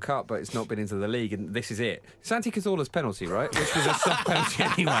Capital One Cup, but it's not been into the league, and this is it. Santi Cazorla's penalty, right? Which was a soft penalty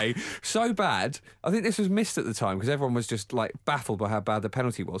anyway. So bad. I think this was missed at the time because everyone was just, like, baffled by how bad the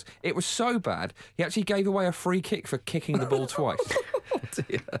penalty was. It was so bad, he actually gave away a free kick for kicking the ball twice.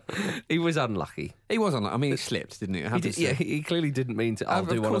 He was unlucky. He was unlucky. I mean, he slipped, didn't he? He clearly didn't mean to. Of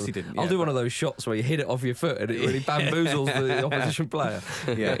course he didn't. I'll do one of those shots where you hit it off your foot and it really bamboozles the opposition player.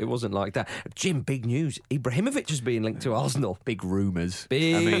 Yeah, it wasn't like that. Jim, big news. Ibrahimovic has been linked to Arsenal. Big rumours.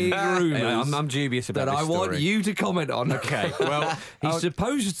 Rumours. I'm dubious about that this I story. want you to comment on. Okay, well... He's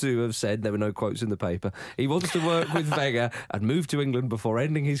supposed to have said, there were no quotes in the paper, he wants to work with Wenger and move to England before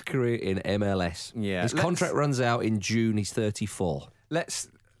ending his career in MLS. Yeah. His contract runs out in June. He's 34. Let's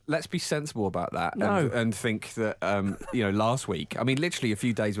be sensible about that and think that, last week, I mean, literally a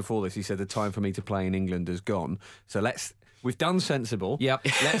few days before this, he said the time for me to play in England has gone. So we've done sensible. Yep.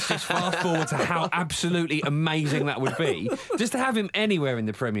 Let's just fast forward to how absolutely amazing that would be. Just to have him anywhere in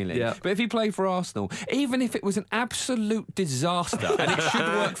the Premier League. Yep. But if he played for Arsenal, even if it was an absolute disaster, and it should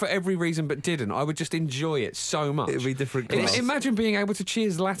work for every reason but didn't, I would just enjoy it so much. It'd be different class. Imagine being able to cheer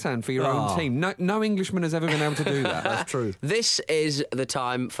Zlatan for your own team. No Englishman has ever been able to do that. That's true. This is the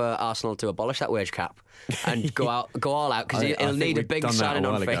time for Arsenal to abolish that wage cap and go all out, because he'll need a big signing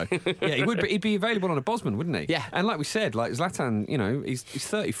on fee. Yeah, he would, but he'd be available on a Bosman, wouldn't he? Yeah. And like we said, like Zlatan, he's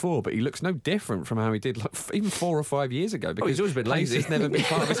 34, but he looks no different from how he did even 4 or 5 years ago. Because he's always been lazy. He's never been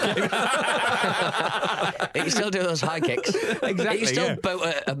part of his game. He can still do those high kicks. Exactly. He can still boot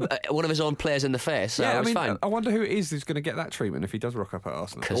one of his own players in the face. So it's fine. I wonder who it is who's going to get that treatment if he does rock up at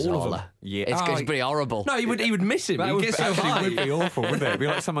Arsenal. Cazorla. Yeah. It's pretty horrible. No, he would miss him. That He'd would get so high. would be awful, wouldn't it? It'd be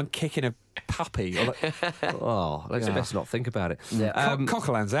like someone kicking a puppy. Or like, let's best not think about it.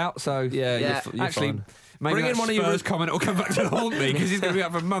 Coquelin's out, so you're actually. fine. Maybe Bring in one of your comment will come back to haunt me because he's going to be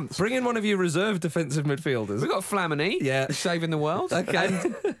out for months. Bring in one of your reserve defensive midfielders. We've got Flamini, who's saving the world. Okay.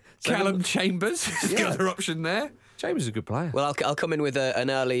 And Callum Chambers, the other option there. Chambers is a good player. Well, I'll come in with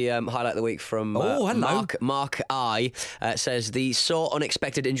an early highlight of the week from Mark I. Says the so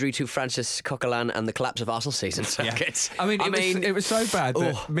unexpected injury to Francis Coquelin and the collapse of Arsenal season. So it was so bad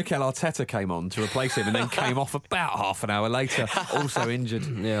that Mikel Arteta came on to replace him and then came off about half an hour later, also injured.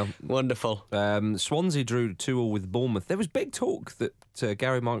 Yeah, wonderful. Swansea drew 2-2 with Bournemouth. There was big talk that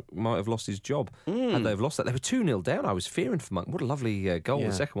Gary might have lost his job had they have lost that. They were 2-0 down. I was fearing for Monk. What a lovely goal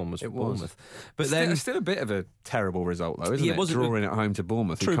the second one was for Bournemouth. But then still a bit of a terrible result, though, isn't it? Drawing at home to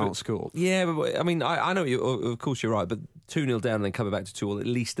Bournemouth, who can't score. Yeah, but I mean, I know of course you're right, but 2-0 down and then coming back to 2-2, at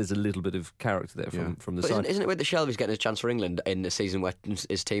least there's a little bit of character there from the side. Isn't it weird that Shelby's getting a chance for England in a season where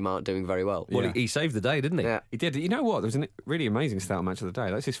his team aren't doing very well? Well, he saved the day, didn't he? Yeah. He did. You know what? There was a really amazing stat match of the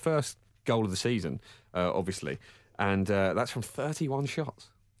day. That's his first goal of the season, obviously, and that's from 31 shots.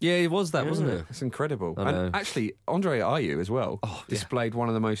 Yeah, it was that, wasn't it? It's incredible. I know. And actually, Andre Ayew as well displayed one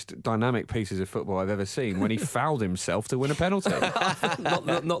of the most dynamic pieces of football I've ever seen when he fouled himself to win a penalty. not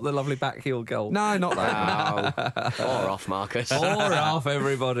the lovely back heel goal. No, not that. Or off, Marcus. Or off,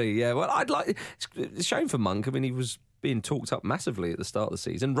 everybody. Yeah, well, it's a shame for Monk. I mean, he was being talked up massively at the start of the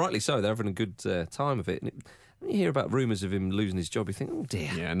season, rightly so. They're having a good time of it. And when you hear about rumours of him losing his job, you think, oh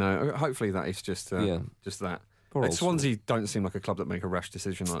dear. Yeah, no, hopefully that is just that. Swansea don't seem like a club that make a rash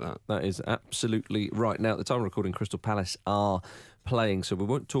decision like that. That is absolutely right. Now, at the time of recording, Crystal Palace are playing, so we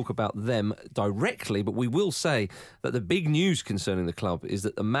won't talk about them directly, but we will say that the big news concerning the club is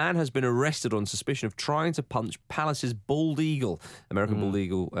that the man has been arrested on suspicion of trying to punch Palace's bald eagle, American bald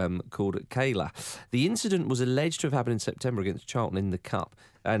eagle called Kayla. The incident was alleged to have happened in September against Charlton in the Cup.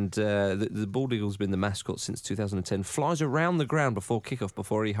 And the bald eagle's been the mascot since 2010, flies around the ground before kickoff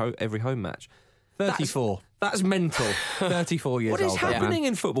before every home match. 34. That's mental. 34 years old. What is happening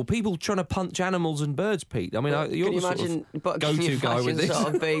in football? People trying to punch animals and birds, Pete. I mean, you're can you the imagine, sort of go-to guy with this.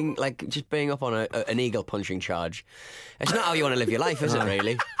 Sort of being up on an eagle punching charge. It's not how you want to live your life, is it?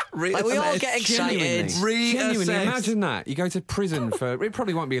 Really? Like, we all get excited. Genuinely, imagine that. You go to prison for. It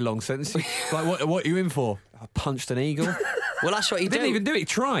probably won't be a long sentence. Like, what are you in for? I punched an eagle. Well, that's what you do. Didn't even do it. He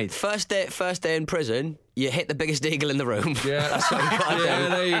tried. First day in prison. You hit the biggest eagle in the room. Yeah, that's what you got to do.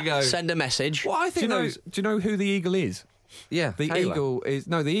 There you go. Send a message. Well, I think do you know who the eagle is? Yeah, the Kayla. eagle is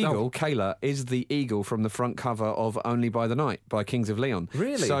Kayla is the eagle from the front cover of Only by the Night by Kings of Leon.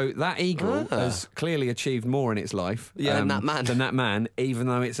 Really? So that eagle has clearly achieved more in its life than that man, even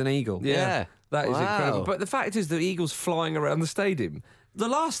though it's an eagle. Yeah, that is incredible. But the fact is, the eagle's flying around the stadium. The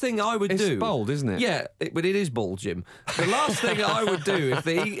last thing I would do... It's bold, isn't it? Yeah, but it is bold, Jim. The last thing I would do if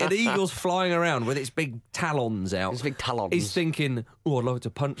an eagle's flying around with its big talons out... Its big talons. ...is thinking, oh, I'd like to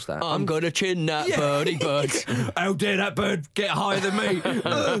punch that. I'm going to chin that birdie bird. How dare that bird get higher than me?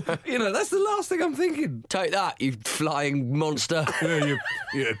 That's the last thing I'm thinking. Take that, you flying monster.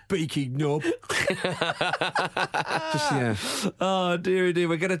 you beaky knob. Oh, dear.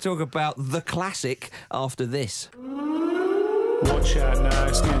 We're going to talk about the classic after this. Watch out now,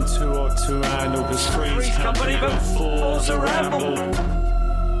 it's getting too hot to handle, because Three's Company but Four's a ramble.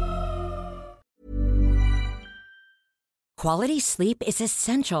 Quality sleep is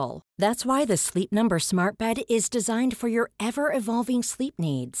essential. That's why the Sleep Number Smart Bed is designed for your ever-evolving sleep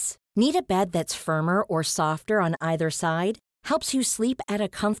needs. Need a bed that's firmer or softer on either side? Helps you sleep at a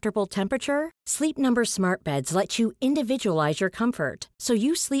comfortable temperature? Sleep Number Smart Beds let you individualize your comfort, so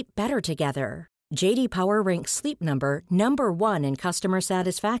you sleep better together. J.D. Power ranks Sleep Number number 1 in customer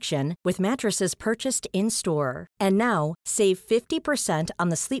satisfaction with mattresses purchased in-store. And now, save 50% on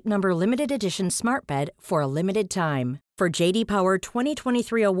the Sleep Number Limited Edition Smart Bed for a limited time. For J.D. Power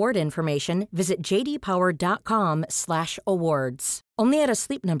 2023 award information, visit jdpower.com/awards. Only at a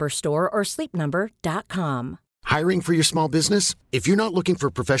Sleep Number store or sleepnumber.com. Hiring for your small business? If you're not looking for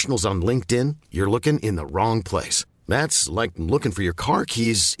professionals on LinkedIn, you're looking in the wrong place. That's like looking for your car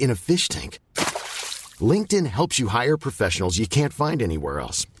keys in a fish tank. LinkedIn helps you hire professionals you can't find anywhere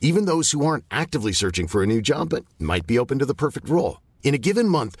else, even those who aren't actively searching for a new job but might be open to the perfect role. In a given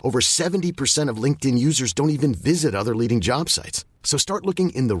month, over 70% of LinkedIn users don't even visit other leading job sites. So start looking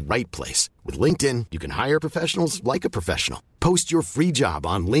in the right place. With LinkedIn, you can hire professionals like a professional. Post your free job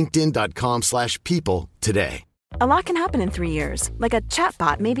on linkedin.com/people today. A lot can happen in 3 years, like a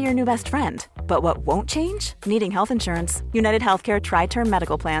chatbot may be your new best friend. But what won't change? Needing health insurance. United Healthcare Tri-Term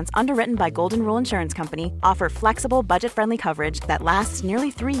Medical Plans, underwritten by Golden Rule Insurance Company, offer flexible, budget-friendly coverage that lasts nearly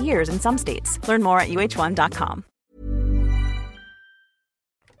 3 years in some states. Learn more at uh1.com.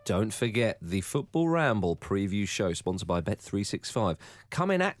 Don't forget the Football Ramble preview show, sponsored by Bet365,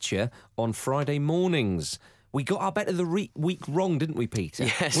 coming at you on Friday mornings. We got our bet of the week wrong, didn't we, Peter?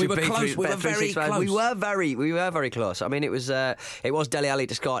 Yes, we were close. We were very close. We were very close. I mean, it was Dele Alli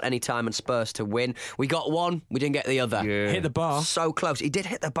to score at any time and Spurs to win. We got one, we didn't get the other. Yeah. Hit the bar. So close. He did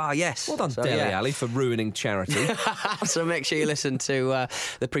hit the bar, yes. Well done, Dele Alli, for ruining charity. So make sure you listen to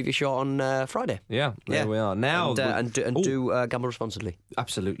the preview show on Friday. Yeah, there we are. Now and do gamble responsibly.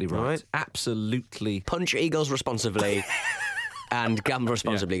 Absolutely right. Absolutely. Punch eagles responsibly. and gamble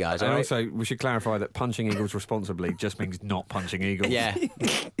responsibly, guys. And all right? also, we should clarify that punching eagles responsibly just means not punching eagles. Yeah.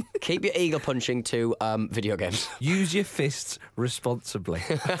 Keep your eagle punching to video games. Use your fists responsibly.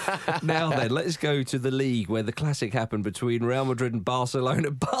 Now then, let's go to the league where the classic happened between Real Madrid and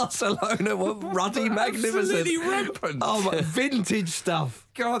Barcelona. Barcelona were ruddy, magnificent. Absolutely rampant. Oh, my, vintage stuff.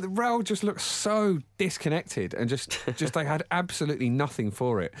 God, the Real just looked so disconnected and just they had absolutely nothing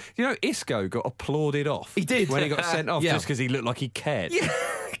for it. You know, Isco got applauded off. He did. When he got sent off Yeah. just because he looked like he cared. Yeah,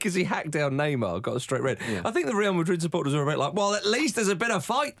 because he hacked down Neymar, got a straight red. Yeah. I think the Real Madrid supporters were a bit like, well, at least there's a bit of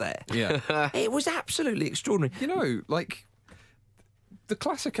fight there. Yeah. It was absolutely extraordinary. You know, like, the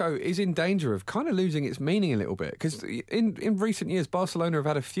Clasico is in danger of kind of losing its meaning a little bit because in recent years, Barcelona have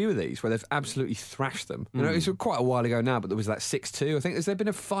had a few of these where they've absolutely thrashed them. You know, it's quite a while ago now, but there was that 6-2. I think has there been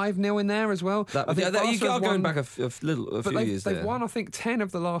a 5-0 in there as well? I think you are Barca's going won- back a few years They've there. won, I think, 10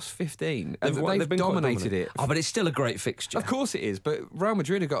 of the last 15. And They've they've been quite dominated dominant. it. Oh, but it's still a great fixture. Of course it is, but Real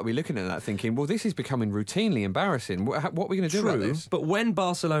Madrid have got to be looking at that thinking, well, this is becoming routinely embarrassing. What are we going to do about True, this? but when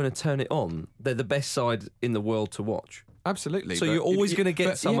Barcelona turn it on, they're the best side in the world to watch. Absolutely. So but you're always gonna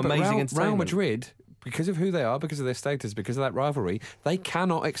get some amazing Real entertainment. Madrid, because of who they are, because of their status, because of that rivalry, they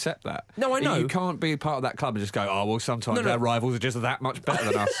cannot accept that. No, I know. You can't be part of that club and just go, oh, well, sometimes No, no. our rivals are just that much better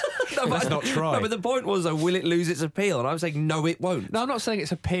than us. Let's not try. No, but the point was, though, will it lose its appeal? And I was saying, no, it won't. No, I'm not saying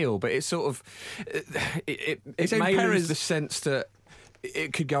it's appeal, but it's sort of... It may lose the sense that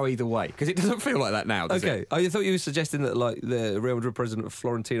it could go either way, because it doesn't feel like that now, does Okay, it? I thought you were suggesting that like the Real Madrid president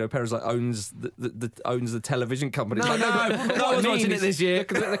Florentino Perez like owns the television company. No, It's no, like, but no what one's I mean watching it is this year.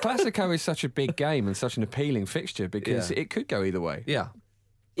 The Clasico is such a big game and such an appealing fixture because Yeah. it could go either way. Yeah,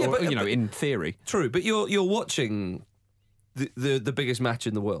 Or, but you know, in theory. true. But you're watching the biggest match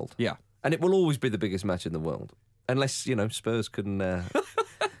in the world. Yeah. And it will always be the biggest match in the world, unless Spurs can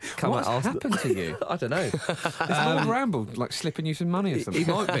come What's at Arsenal. happened to you? I don't know. Is Lord Ramble like slipping you some money or something?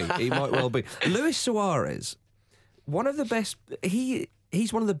 He might be. He might well be. Luis Suarez, one of the best.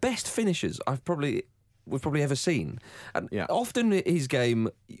 He's one of the best finishers we've probably ever seen. And Yeah. often his game,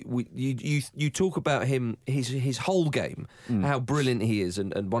 you talk about him, his whole game, how brilliant he is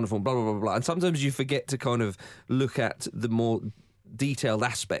and wonderful, blah blah blah blah. And sometimes you forget to kind of look at the more detailed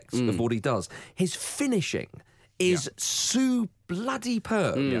aspects of what he does. His finishing is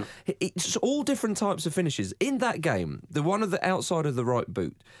bloody-perb. It's all different types of finishes. In that game, the one at the outside of the right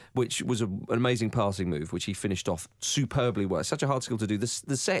boot, which was an amazing passing move, which he finished off superbly well. It's such a hard skill to do.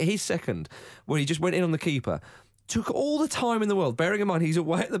 His second, where he just went in on the keeper, took all the time in the world, bearing in mind he's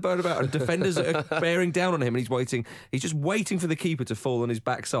away at the Bernabeu and defenders are bearing down on him and he's just waiting for the keeper to fall on his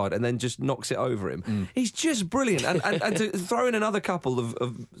backside and then just knocks it over him. He's just brilliant. And to throw in another couple of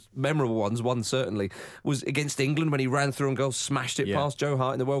memorable ones, one certainly was against England when he ran through and goal, smashed it past Joe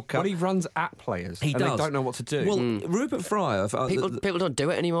Hart in the World Cup. When he runs at players, He and does. they don't know what to do. Well, Rupert Fryer... People don't do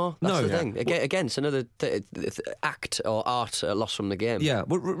it anymore. That's No. the thing. Again, it's another act or art lost from the game. Yeah,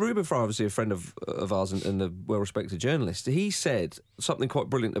 well, Rupert Fryer, obviously a friend of ours and a well-respected journalist, he said something quite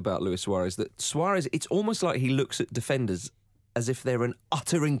brilliant about Luis Suarez, that Suarez, it's almost like he looks at defenders as if they're an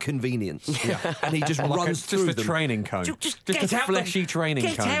utter inconvenience. Yeah. And he just runs through just a them. training cone. Just a get out fleshy training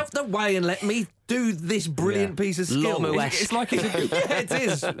Get cone. out the way and let me do this brilliant piece of skill. Lomo-esque. It's like he's Yeah, it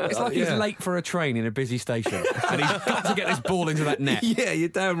is. It's like he's late for a train in a busy station, and he's got to get this ball into that net. Yeah, you're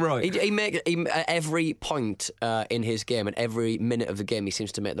damn right. He at every point in his game and every minute of the game, he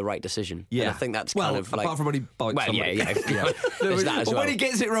seems to make the right decision. Yeah. And I think that's well, kind of like... apart from when he bites Well, somebody. yeah. There's that as But well. when he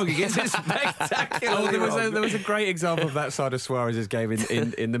gets it wrong, he gets it spectacularly Oh, wrong. there was a great example of that side of Suarez's game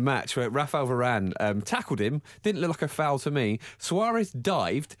in the match where Rafael Varane tackled him. Didn't look like a foul to me. Suarez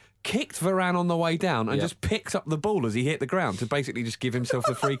dived, kicked Varane on the way down and just picked up the ball as he hit the ground to basically just give himself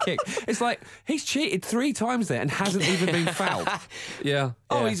the free kick. It's like he's cheated 3 times there and hasn't even been fouled. Yeah.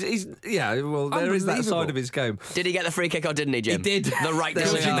 Oh, he's well, there is that Unbelievable. side of his game. Did he get the free kick or didn't he, Jim? He did. The right There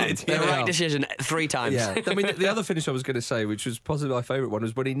we decision. are. The There we right are. decision 3 times. Yeah. I mean, the other finish I was going to say, which was possibly my favourite one,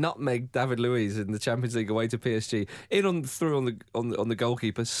 was when he nutmegged David Luiz in the Champions League away to PSG, through on the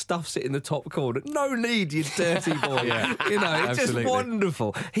goalkeeper, stuffs it in the top corner. No need, you dirty boy. It's Absolutely. just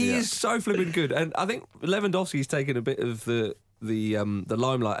wonderful. He is so flipping good, and I think Lewandowski's taken a bit of the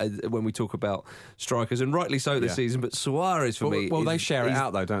limelight when we talk about strikers, and rightly so this season. But Suarez, for me, they share it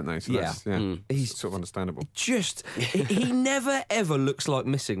out though, don't they? So Yeah. that's, he's sort of understandable. he never ever looks like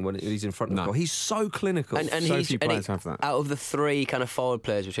missing when he's in front of the goal. He's so clinical. And So he's few and players have that. Out of the 3 kind of forward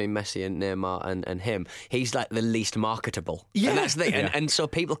players between Messi and Neymar and him, he's like the least marketable. Yeah. And that's the thing. And so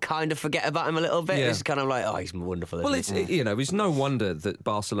people kind of forget about him a little bit. Yeah. It's kind of like, oh, he's wonderful. Well, isn't it's it's no wonder that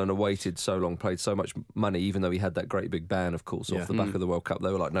Barcelona waited so long, paid so much money, even though he had that great big ban, of course, France off the back of the World Cup.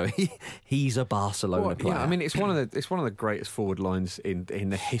 They were like, no, he's a Barcelona player. Yeah, I mean, it's one of the greatest forward lines in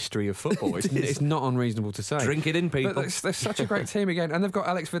the history of football. It's not unreasonable to say. Drink it in, people. But they're such a great team again, and they've got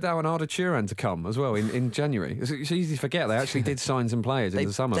Alex Vidal and Arda Turan to come as well in January. It's easy to forget they actually did sign some players in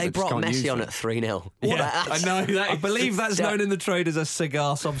the summer. They brought just can't use Messi on them. at 3-0. Yeah, I know. I believe that's known in the trade as a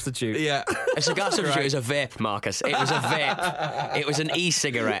cigar substitute. Yeah. A cigar substitute is a vape, Marcus. It was a vape. It was an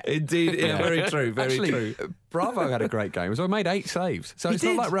e-cigarette. Indeed, yeah, very true, very Actually, true. Bravo had a great game. So he made 8 saves. So it's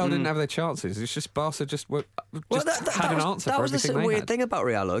did. not like Real didn't have their chances. It's just Barca just had an answer that for was everything the they weird had. thing about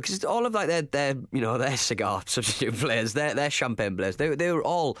Real, though, because all of like their cigar substitute players, their champagne players, they were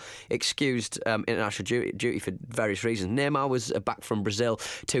all excused international duty for various reasons. Neymar was back from Brazil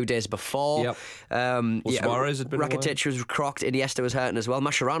 2 days before. Yep. Suarez had been Rakitic was crocked. Iniesta was hurting as well.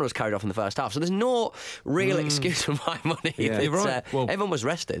 Mascherano was carried off in the first half. So there's no real excuse for my money. Yeah. You're right. Well, everyone was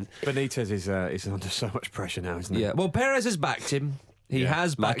rested. Benitez is under so much pressure now, isn't he? Yeah. Well, Perez has backed him. He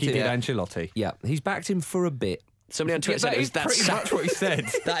has backed like he him. did Ancelotti. Yeah, he's backed him for a bit. Somebody on Twitter said That's pretty much what he said.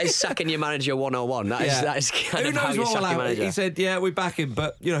 That is sacking your manager 101. That is kind who of how knows you what sack will your happen? manager. He said, yeah, we back him,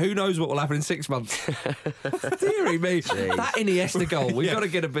 but who knows what will happen in 6 months. Deary me. That Iniesta goal, we've got to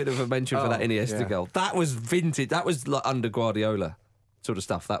get a bit of a mention for that Iniesta goal. That was vintage. That was like under Guardiola sort of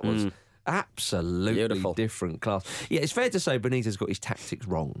stuff. That was absolutely Beautiful. different class. Yeah, it's fair to say Benitez got his tactics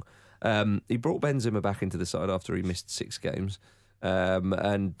wrong. He brought Benzema back into the side after he missed 6 games.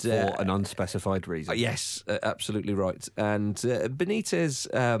 And for an unspecified reason. Yes, absolutely right. And Benitez,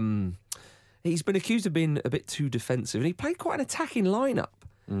 he's been accused of being a bit too defensive, and he played quite an attacking lineup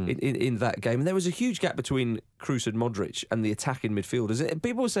in that game. And there was a huge gap between Kroos and Modric and the attacking midfielders.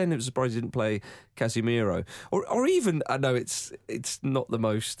 People were saying it was surprised he didn't play Casemiro, or even, I know it's not the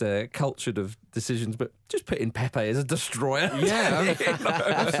most cultured of decisions, but just put in Pepe as a destroyer. Yeah,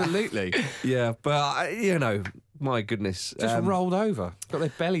 absolutely. Yeah, but my goodness. Just rolled over. Got their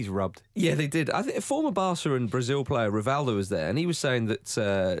bellies rubbed. Yeah, they did. I think a former Barca and Brazil player, Rivaldo, was there, and he was saying that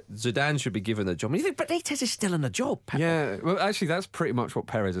Zidane should be given the job. And you think, Benitez is still in a job, Pepe. Yeah, well, actually, that's pretty much what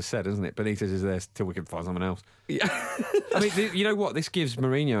Perez has said, isn't it? Benitez is there till we can find someone else. Yeah. I mean, you know what? This gives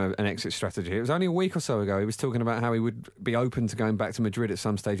Mourinho an exit strategy. It was only a week or so ago he was talking about how he would be open to going back to Madrid at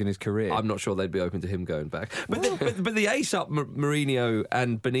some stage in his career. I'm not sure they'd be open to him going back. But the ace up Mourinho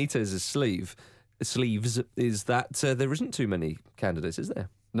and Benitez's sleeves is that there isn't too many candidates, is there?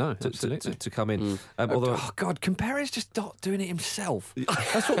 No, absolutely. To come in. Although, God, can Perez just start doing it himself?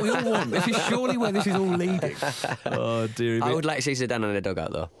 That's what we all want. This is surely where this is all leading. Oh, dear me. I would like to see Zidane in a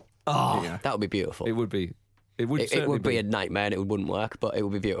dugout, though. Oh, yeah. That would be beautiful. It would be. It would be a nightmare and it wouldn't work, but it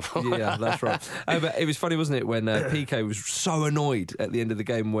would be beautiful. Yeah, that's right. But it was funny, wasn't it, when Piqué was so annoyed at the end of the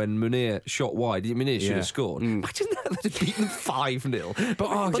game when Munir shot wide. Munir should have scored. Imagine that, they'd have beaten 5-0.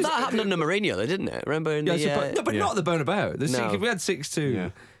 But that happened under Mourinho, though, didn't it? Remember in not at the Bernabeu. We had 6-2. Yeah.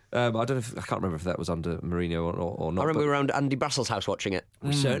 I don't know. I can't remember if that was under Mourinho or not. I remember we were around Andy Brassell's house watching it.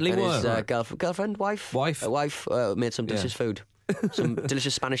 We certainly and were. His girlfriend, wife made some delicious food, some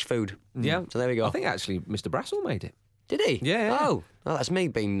delicious Spanish food. Yeah, so there we go. I think actually Mr. Brassell made it. Did he? Yeah. Oh, well, that's me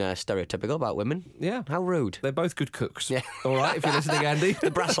being stereotypical about women. Yeah. How rude. They're both good cooks. Yeah. All right, if you're listening, Andy.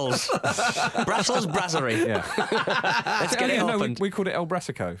 The Brassells. Brassel's Brasserie. Yeah. Let's get it opened. We called it El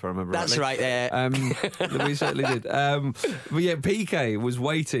Brassico, if I remember That's rightly. right. We certainly did. But yeah, Piqué was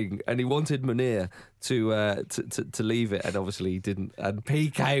waiting and he wanted Munir to leave it, and obviously he didn't. And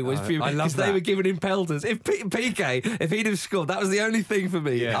Piqué was fuming because they were giving him pelters. If Piqué, if he'd have scored, that was the only thing for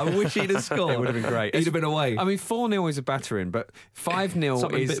me. Yeah. I wish he'd have scored. It would have been great. He'd have been away. I mean, 4-0 is a battering, but 5-0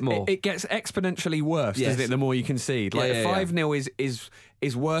 Something is a bit more. It gets exponentially worse, Yes. doesn't it? The more you concede, like 5-0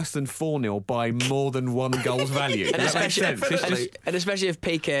 is worse than 4-0 by more than one goal's value. And Does that make sense? It's just, and especially if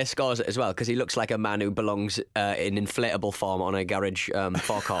Piqué scores it as well, because he looks like a man who belongs in inflatable form on a garage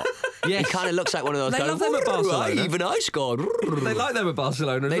forecourt. Yes. He kind of looks like one of those They guys. love them at Barcelona. Even I scored. They like them at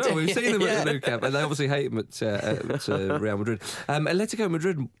Barcelona as They well. do, We've seen them at the yeah. Nou Camp, and they obviously hate them at Real Madrid. Atletico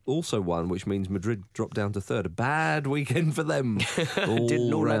Madrid also won, which means Madrid dropped down to third. A bad weekend for them. Did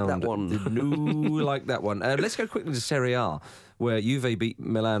not like that one. Did not like that one. Let's go quickly to Serie A, where Juve beat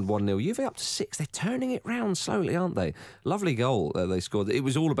Milan 1-0. Juve up to 6. They're turning it round slowly, aren't they? Lovely goal they scored. It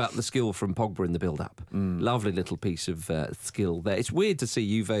was all about the skill from Pogba in the build-up. Lovely little piece of skill there. It's weird to see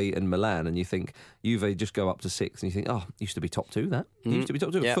Juve and Milan, and you think Juve just go up to 6, and you think, used to be top 2, that. Used to be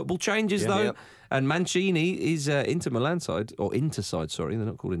top 2. Yep. Football changes, though. Yep. And Mancini is Inter side, sorry, they're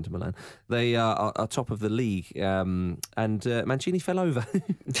not called Inter Milan. They are top of the league, and Mancini fell over.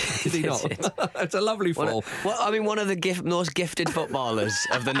 Did he not? It's a lovely fall. One of the most gifted gifted footballers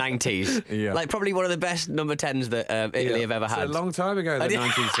of the 90s. Yeah. Like, probably one of the best number 10s that Italy have ever had. It's a long time ago, the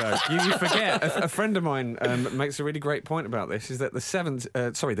 90s, though. You forget. A friend of mine makes a really great point about this, is that the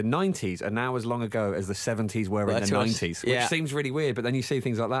 90s are now as long ago as the 70s were in the 90s, which seems really weird, but then you see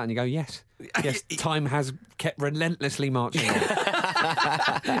things like that and you go, yes, time has kept relentlessly marching on.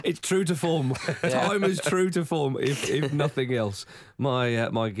 It's true to form. Time is true to form, if nothing else.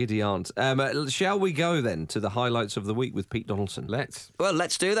 My giddy aunt. Shall we go then to the highlights of the week with Pete Donaldson? Well,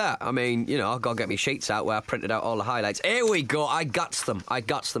 let's do that. I mean, I've got to get my sheets out where I printed out all the highlights. Here we go. I got them. Thank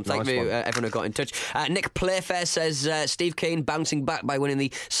you, everyone who got in touch. Nick Playfair says Steve Keane bouncing back by winning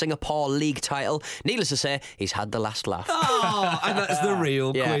the Singapore League title. Needless to say, he's had the last laugh. Oh, and that's the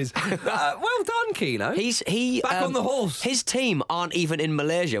real quiz. Well done, Keano. He back on the horse. His team aren't even in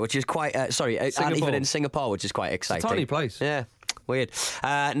Malaysia, which is quite... aren't even in Singapore, which is quite exciting. It's a tiny place. Yeah. Weird.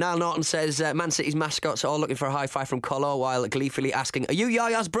 Niall Norton says Man City's mascots are all looking for a high five from Colo while gleefully asking, "Are you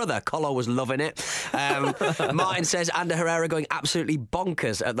Yaya's brother?" Colo was loving it. Martin says Ander Herrera going absolutely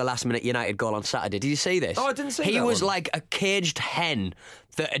bonkers at the last minute United goal on Saturday. Did you see this? Oh, I didn't see that. He was one. like a caged hen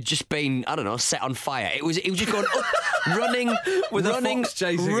that had just been, I don't know, set on fire. He was just going up, running up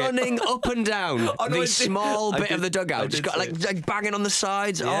and down the small bit of the dugout. Just got like banging on the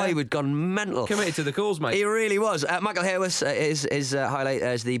sides. Yeah. Oh, he was gone mental. Committed to the cause, mate. He really was. Michael Hayworth is highlight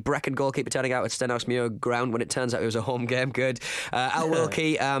as the Brecon goalkeeper turning out at Stenhousemuir ground when it turns out it was a home game. Good. Al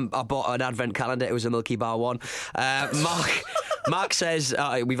Wilkie, I bought an advent calendar. It was a Milky Bar one. Mark says,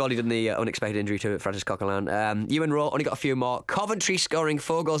 we've already done the unexpected injury to Francis Coquelin. Ewan Rowe only got a few more. Coventry scoring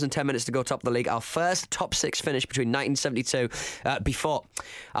 4 goals in 10 minutes to go top of the league. Our first top 6 finish between 1972,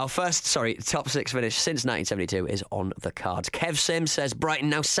 top 6 finish since 1972 is on the cards. Kev Sims says Brighton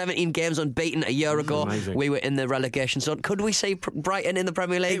now 17 games unbeaten a year ago. Amazing. We were in the relegation zone. Could we see Brighton in the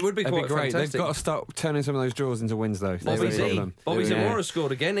Premier League? It would be quite great. fantastic. They've got to start turning some of those draws into wins, though. Bobby Zamora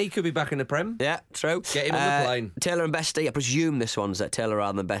scored again. He could be back in the Prem. Yeah, true. Get him on the plane. Taylor and Bestie, I presume this one's at Taylor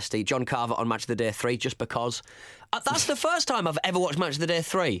rather than Bestie. John Carver on Match of the Day 3, just because. That's the first time I've ever watched Match of the Day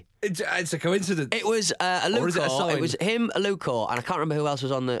 3. It's a coincidence. It was Aluko. Or is it a sign? It was him, Aluko, and I can't remember who else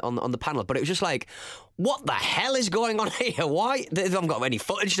was on the panel. But it was just like, what the hell is going on here? Why they haven't got any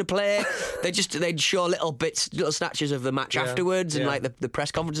footage to play? They'd show little snatches of the match afterwards, and like the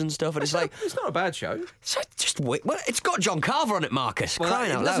press conference and stuff. And it's like, it's not a bad show. It's got John Carver on it, Marcus. Well,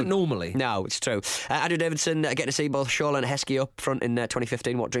 crying out loud. It doesn't normally. No, it's true. Andrew Davidson getting to see both Shola and Heskey up front in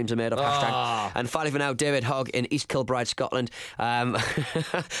 2015. What dreams are made of? Hashtag. And finally for now, David Hogg in East Kilbride, Scotland.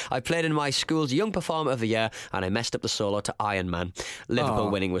 I played in my school's Young Performer of the Year, and I messed up the solo to Iron Man. Liverpool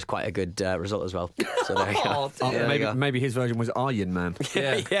winning was quite a good result as well. So there you go. Maybe his version was Iron Man.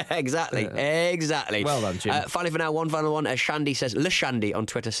 Yeah, exactly. Well done, Jim. Finally for now, one final one. Shandy says, Le Shandy on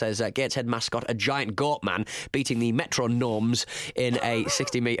Twitter says, Gateshead mascot, a giant goat man, beating the Metro Gnomes in a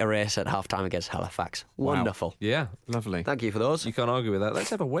 60-metre race at half-time against Halifax. Wow. Wonderful. Yeah, lovely. Thank you for those. You can't argue with that.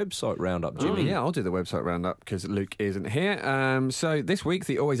 Let's have a website roundup, Jimmy. Yeah, I'll do the website roundup because Luke isn't here. So this week,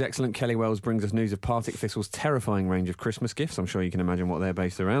 the always excellent Kelly Wells brings us news of Partick Thistle's terrifying range of Christmas gifts. I'm sure you can imagine what they're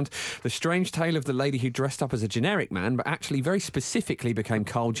based around. The strange tale of the lady who dressed up as a generic man, but actually very specifically became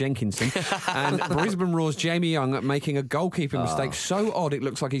Carl Jenkinson. And Brisbane Roar's Jamie Young making a goalkeeping mistake so odd it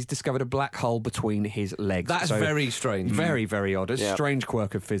looks like he's discovered a black hole between his legs. That's very strange. Very, very odd. It's a strange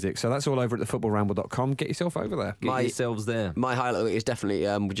quirk of physics. So that's all over at thefootballramble.com. Get yourself over there. Get yourselves there. My highlight is definitely,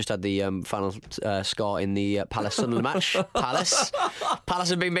 we just had the final score in the Palace Sunderland match. Palace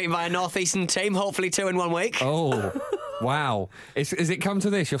have been beaten by a northeastern team, hopefully 2 in 1 week. Oh, wow. Has it come to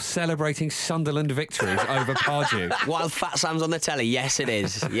this? You're celebrating Sunderland victories over Pardew. While Fat Sam's on the telly. Yes, it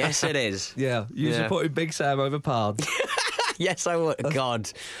is. Yes, it is. Yeah, you supported Big Sam over Pard. Yes, I would.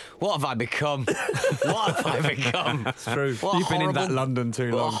 God, what have I become? What have I become? It's true. You've been in that London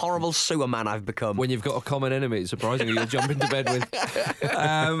too long. What a horrible sewer man I've become. When you've got a common enemy, surprisingly, you'll jump into bed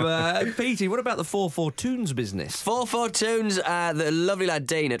with. Petey, what about the 4-4 Tunes business? 4-4 Tunes, the lovely lad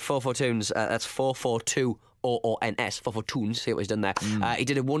Dean at 4-4 Tunes, that's 442. OONS, 4 Tunes, see what he's done there. He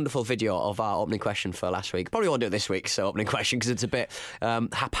did a wonderful video of our opening question for last week. Probably won't do it this week's opening question because it's a bit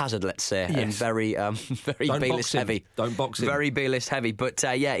haphazard, let's say, and very B-list heavy. Don't box him. Very B-list heavy. But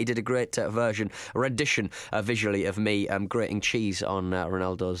he did a great rendition visually of me grating cheese on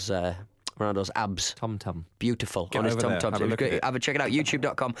Ronaldo's abs. Tum-tum. Beautiful. Get on his over there. tum-tums. Have a look at it. Have a check it out.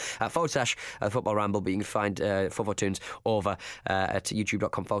 YouTube.com/Football Ramble. But you can find 4-4 Tunes over at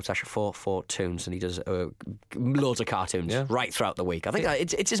YouTube.com/4-4 Tunes. And he does loads of cartoons right throughout the week. I think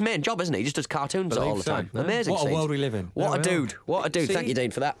it's his main job, isn't it? He just does cartoons all the time. Yeah. Amazing. What a world we live in. What a dude. What a dude. See, Thank you, Dean,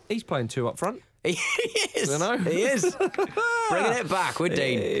 for that. He's playing 2 up front. He is. I know. He is. Bringing it back with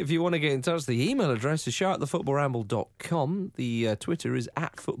Dean. If you want to get in touch, the email address is show@thefootballramble.com. The Twitter is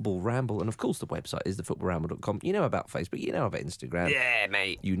 @footballramble. And, of course, the website is thefootballramble.com. You know about Facebook. You know about Instagram. Yeah,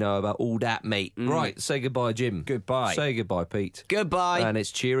 mate. You know about all that, mate. Right, say goodbye, Jim. Goodbye. Say goodbye, Pete. Goodbye. And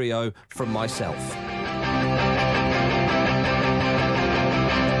it's cheerio from myself.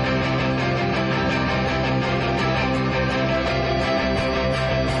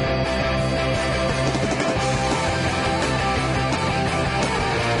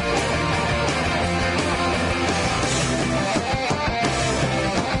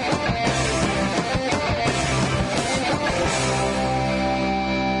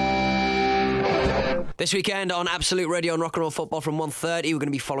 This weekend on Absolute Radio and Rock and Roll Football from 1:30, we're going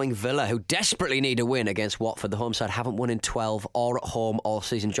to be following Villa, who desperately need a win against Watford. The home side haven't won in 12 or at home all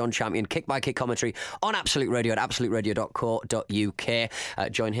season. John Champion, kick-by-kick commentary on Absolute Radio at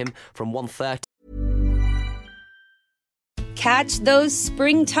absoluteradio.co.uk. Join him from 1:30. Catch those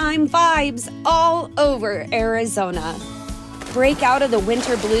springtime vibes all over Arizona. Break out of the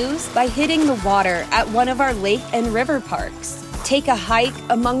winter blues by hitting the water at one of our lake and river parks. Take a hike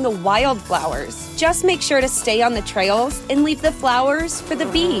among the wildflowers. Just make sure to stay on the trails and leave the flowers for the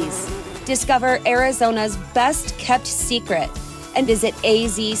bees. Discover Arizona's best-kept secret and visit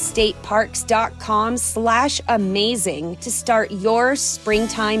azstateparks.com/amazing to start your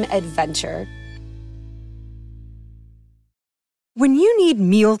springtime adventure. When you need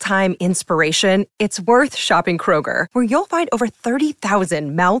mealtime inspiration, it's worth shopping Kroger, where you'll find over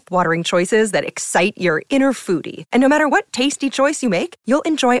 30,000 mouth-watering choices that excite your inner foodie. And no matter what tasty choice you make, you'll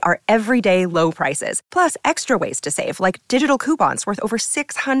enjoy our everyday low prices, plus extra ways to save, like digital coupons worth over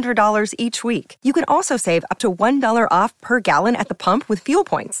 $600 each week. You can also save up to $1 off per gallon at the pump with fuel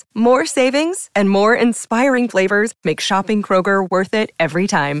points. More savings and more inspiring flavors make shopping Kroger worth it every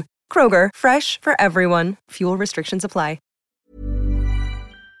time. Kroger, fresh for everyone. Fuel restrictions apply.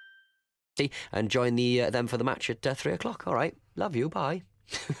 And join them for the match at 3 o'clock. All right. Love you. Bye.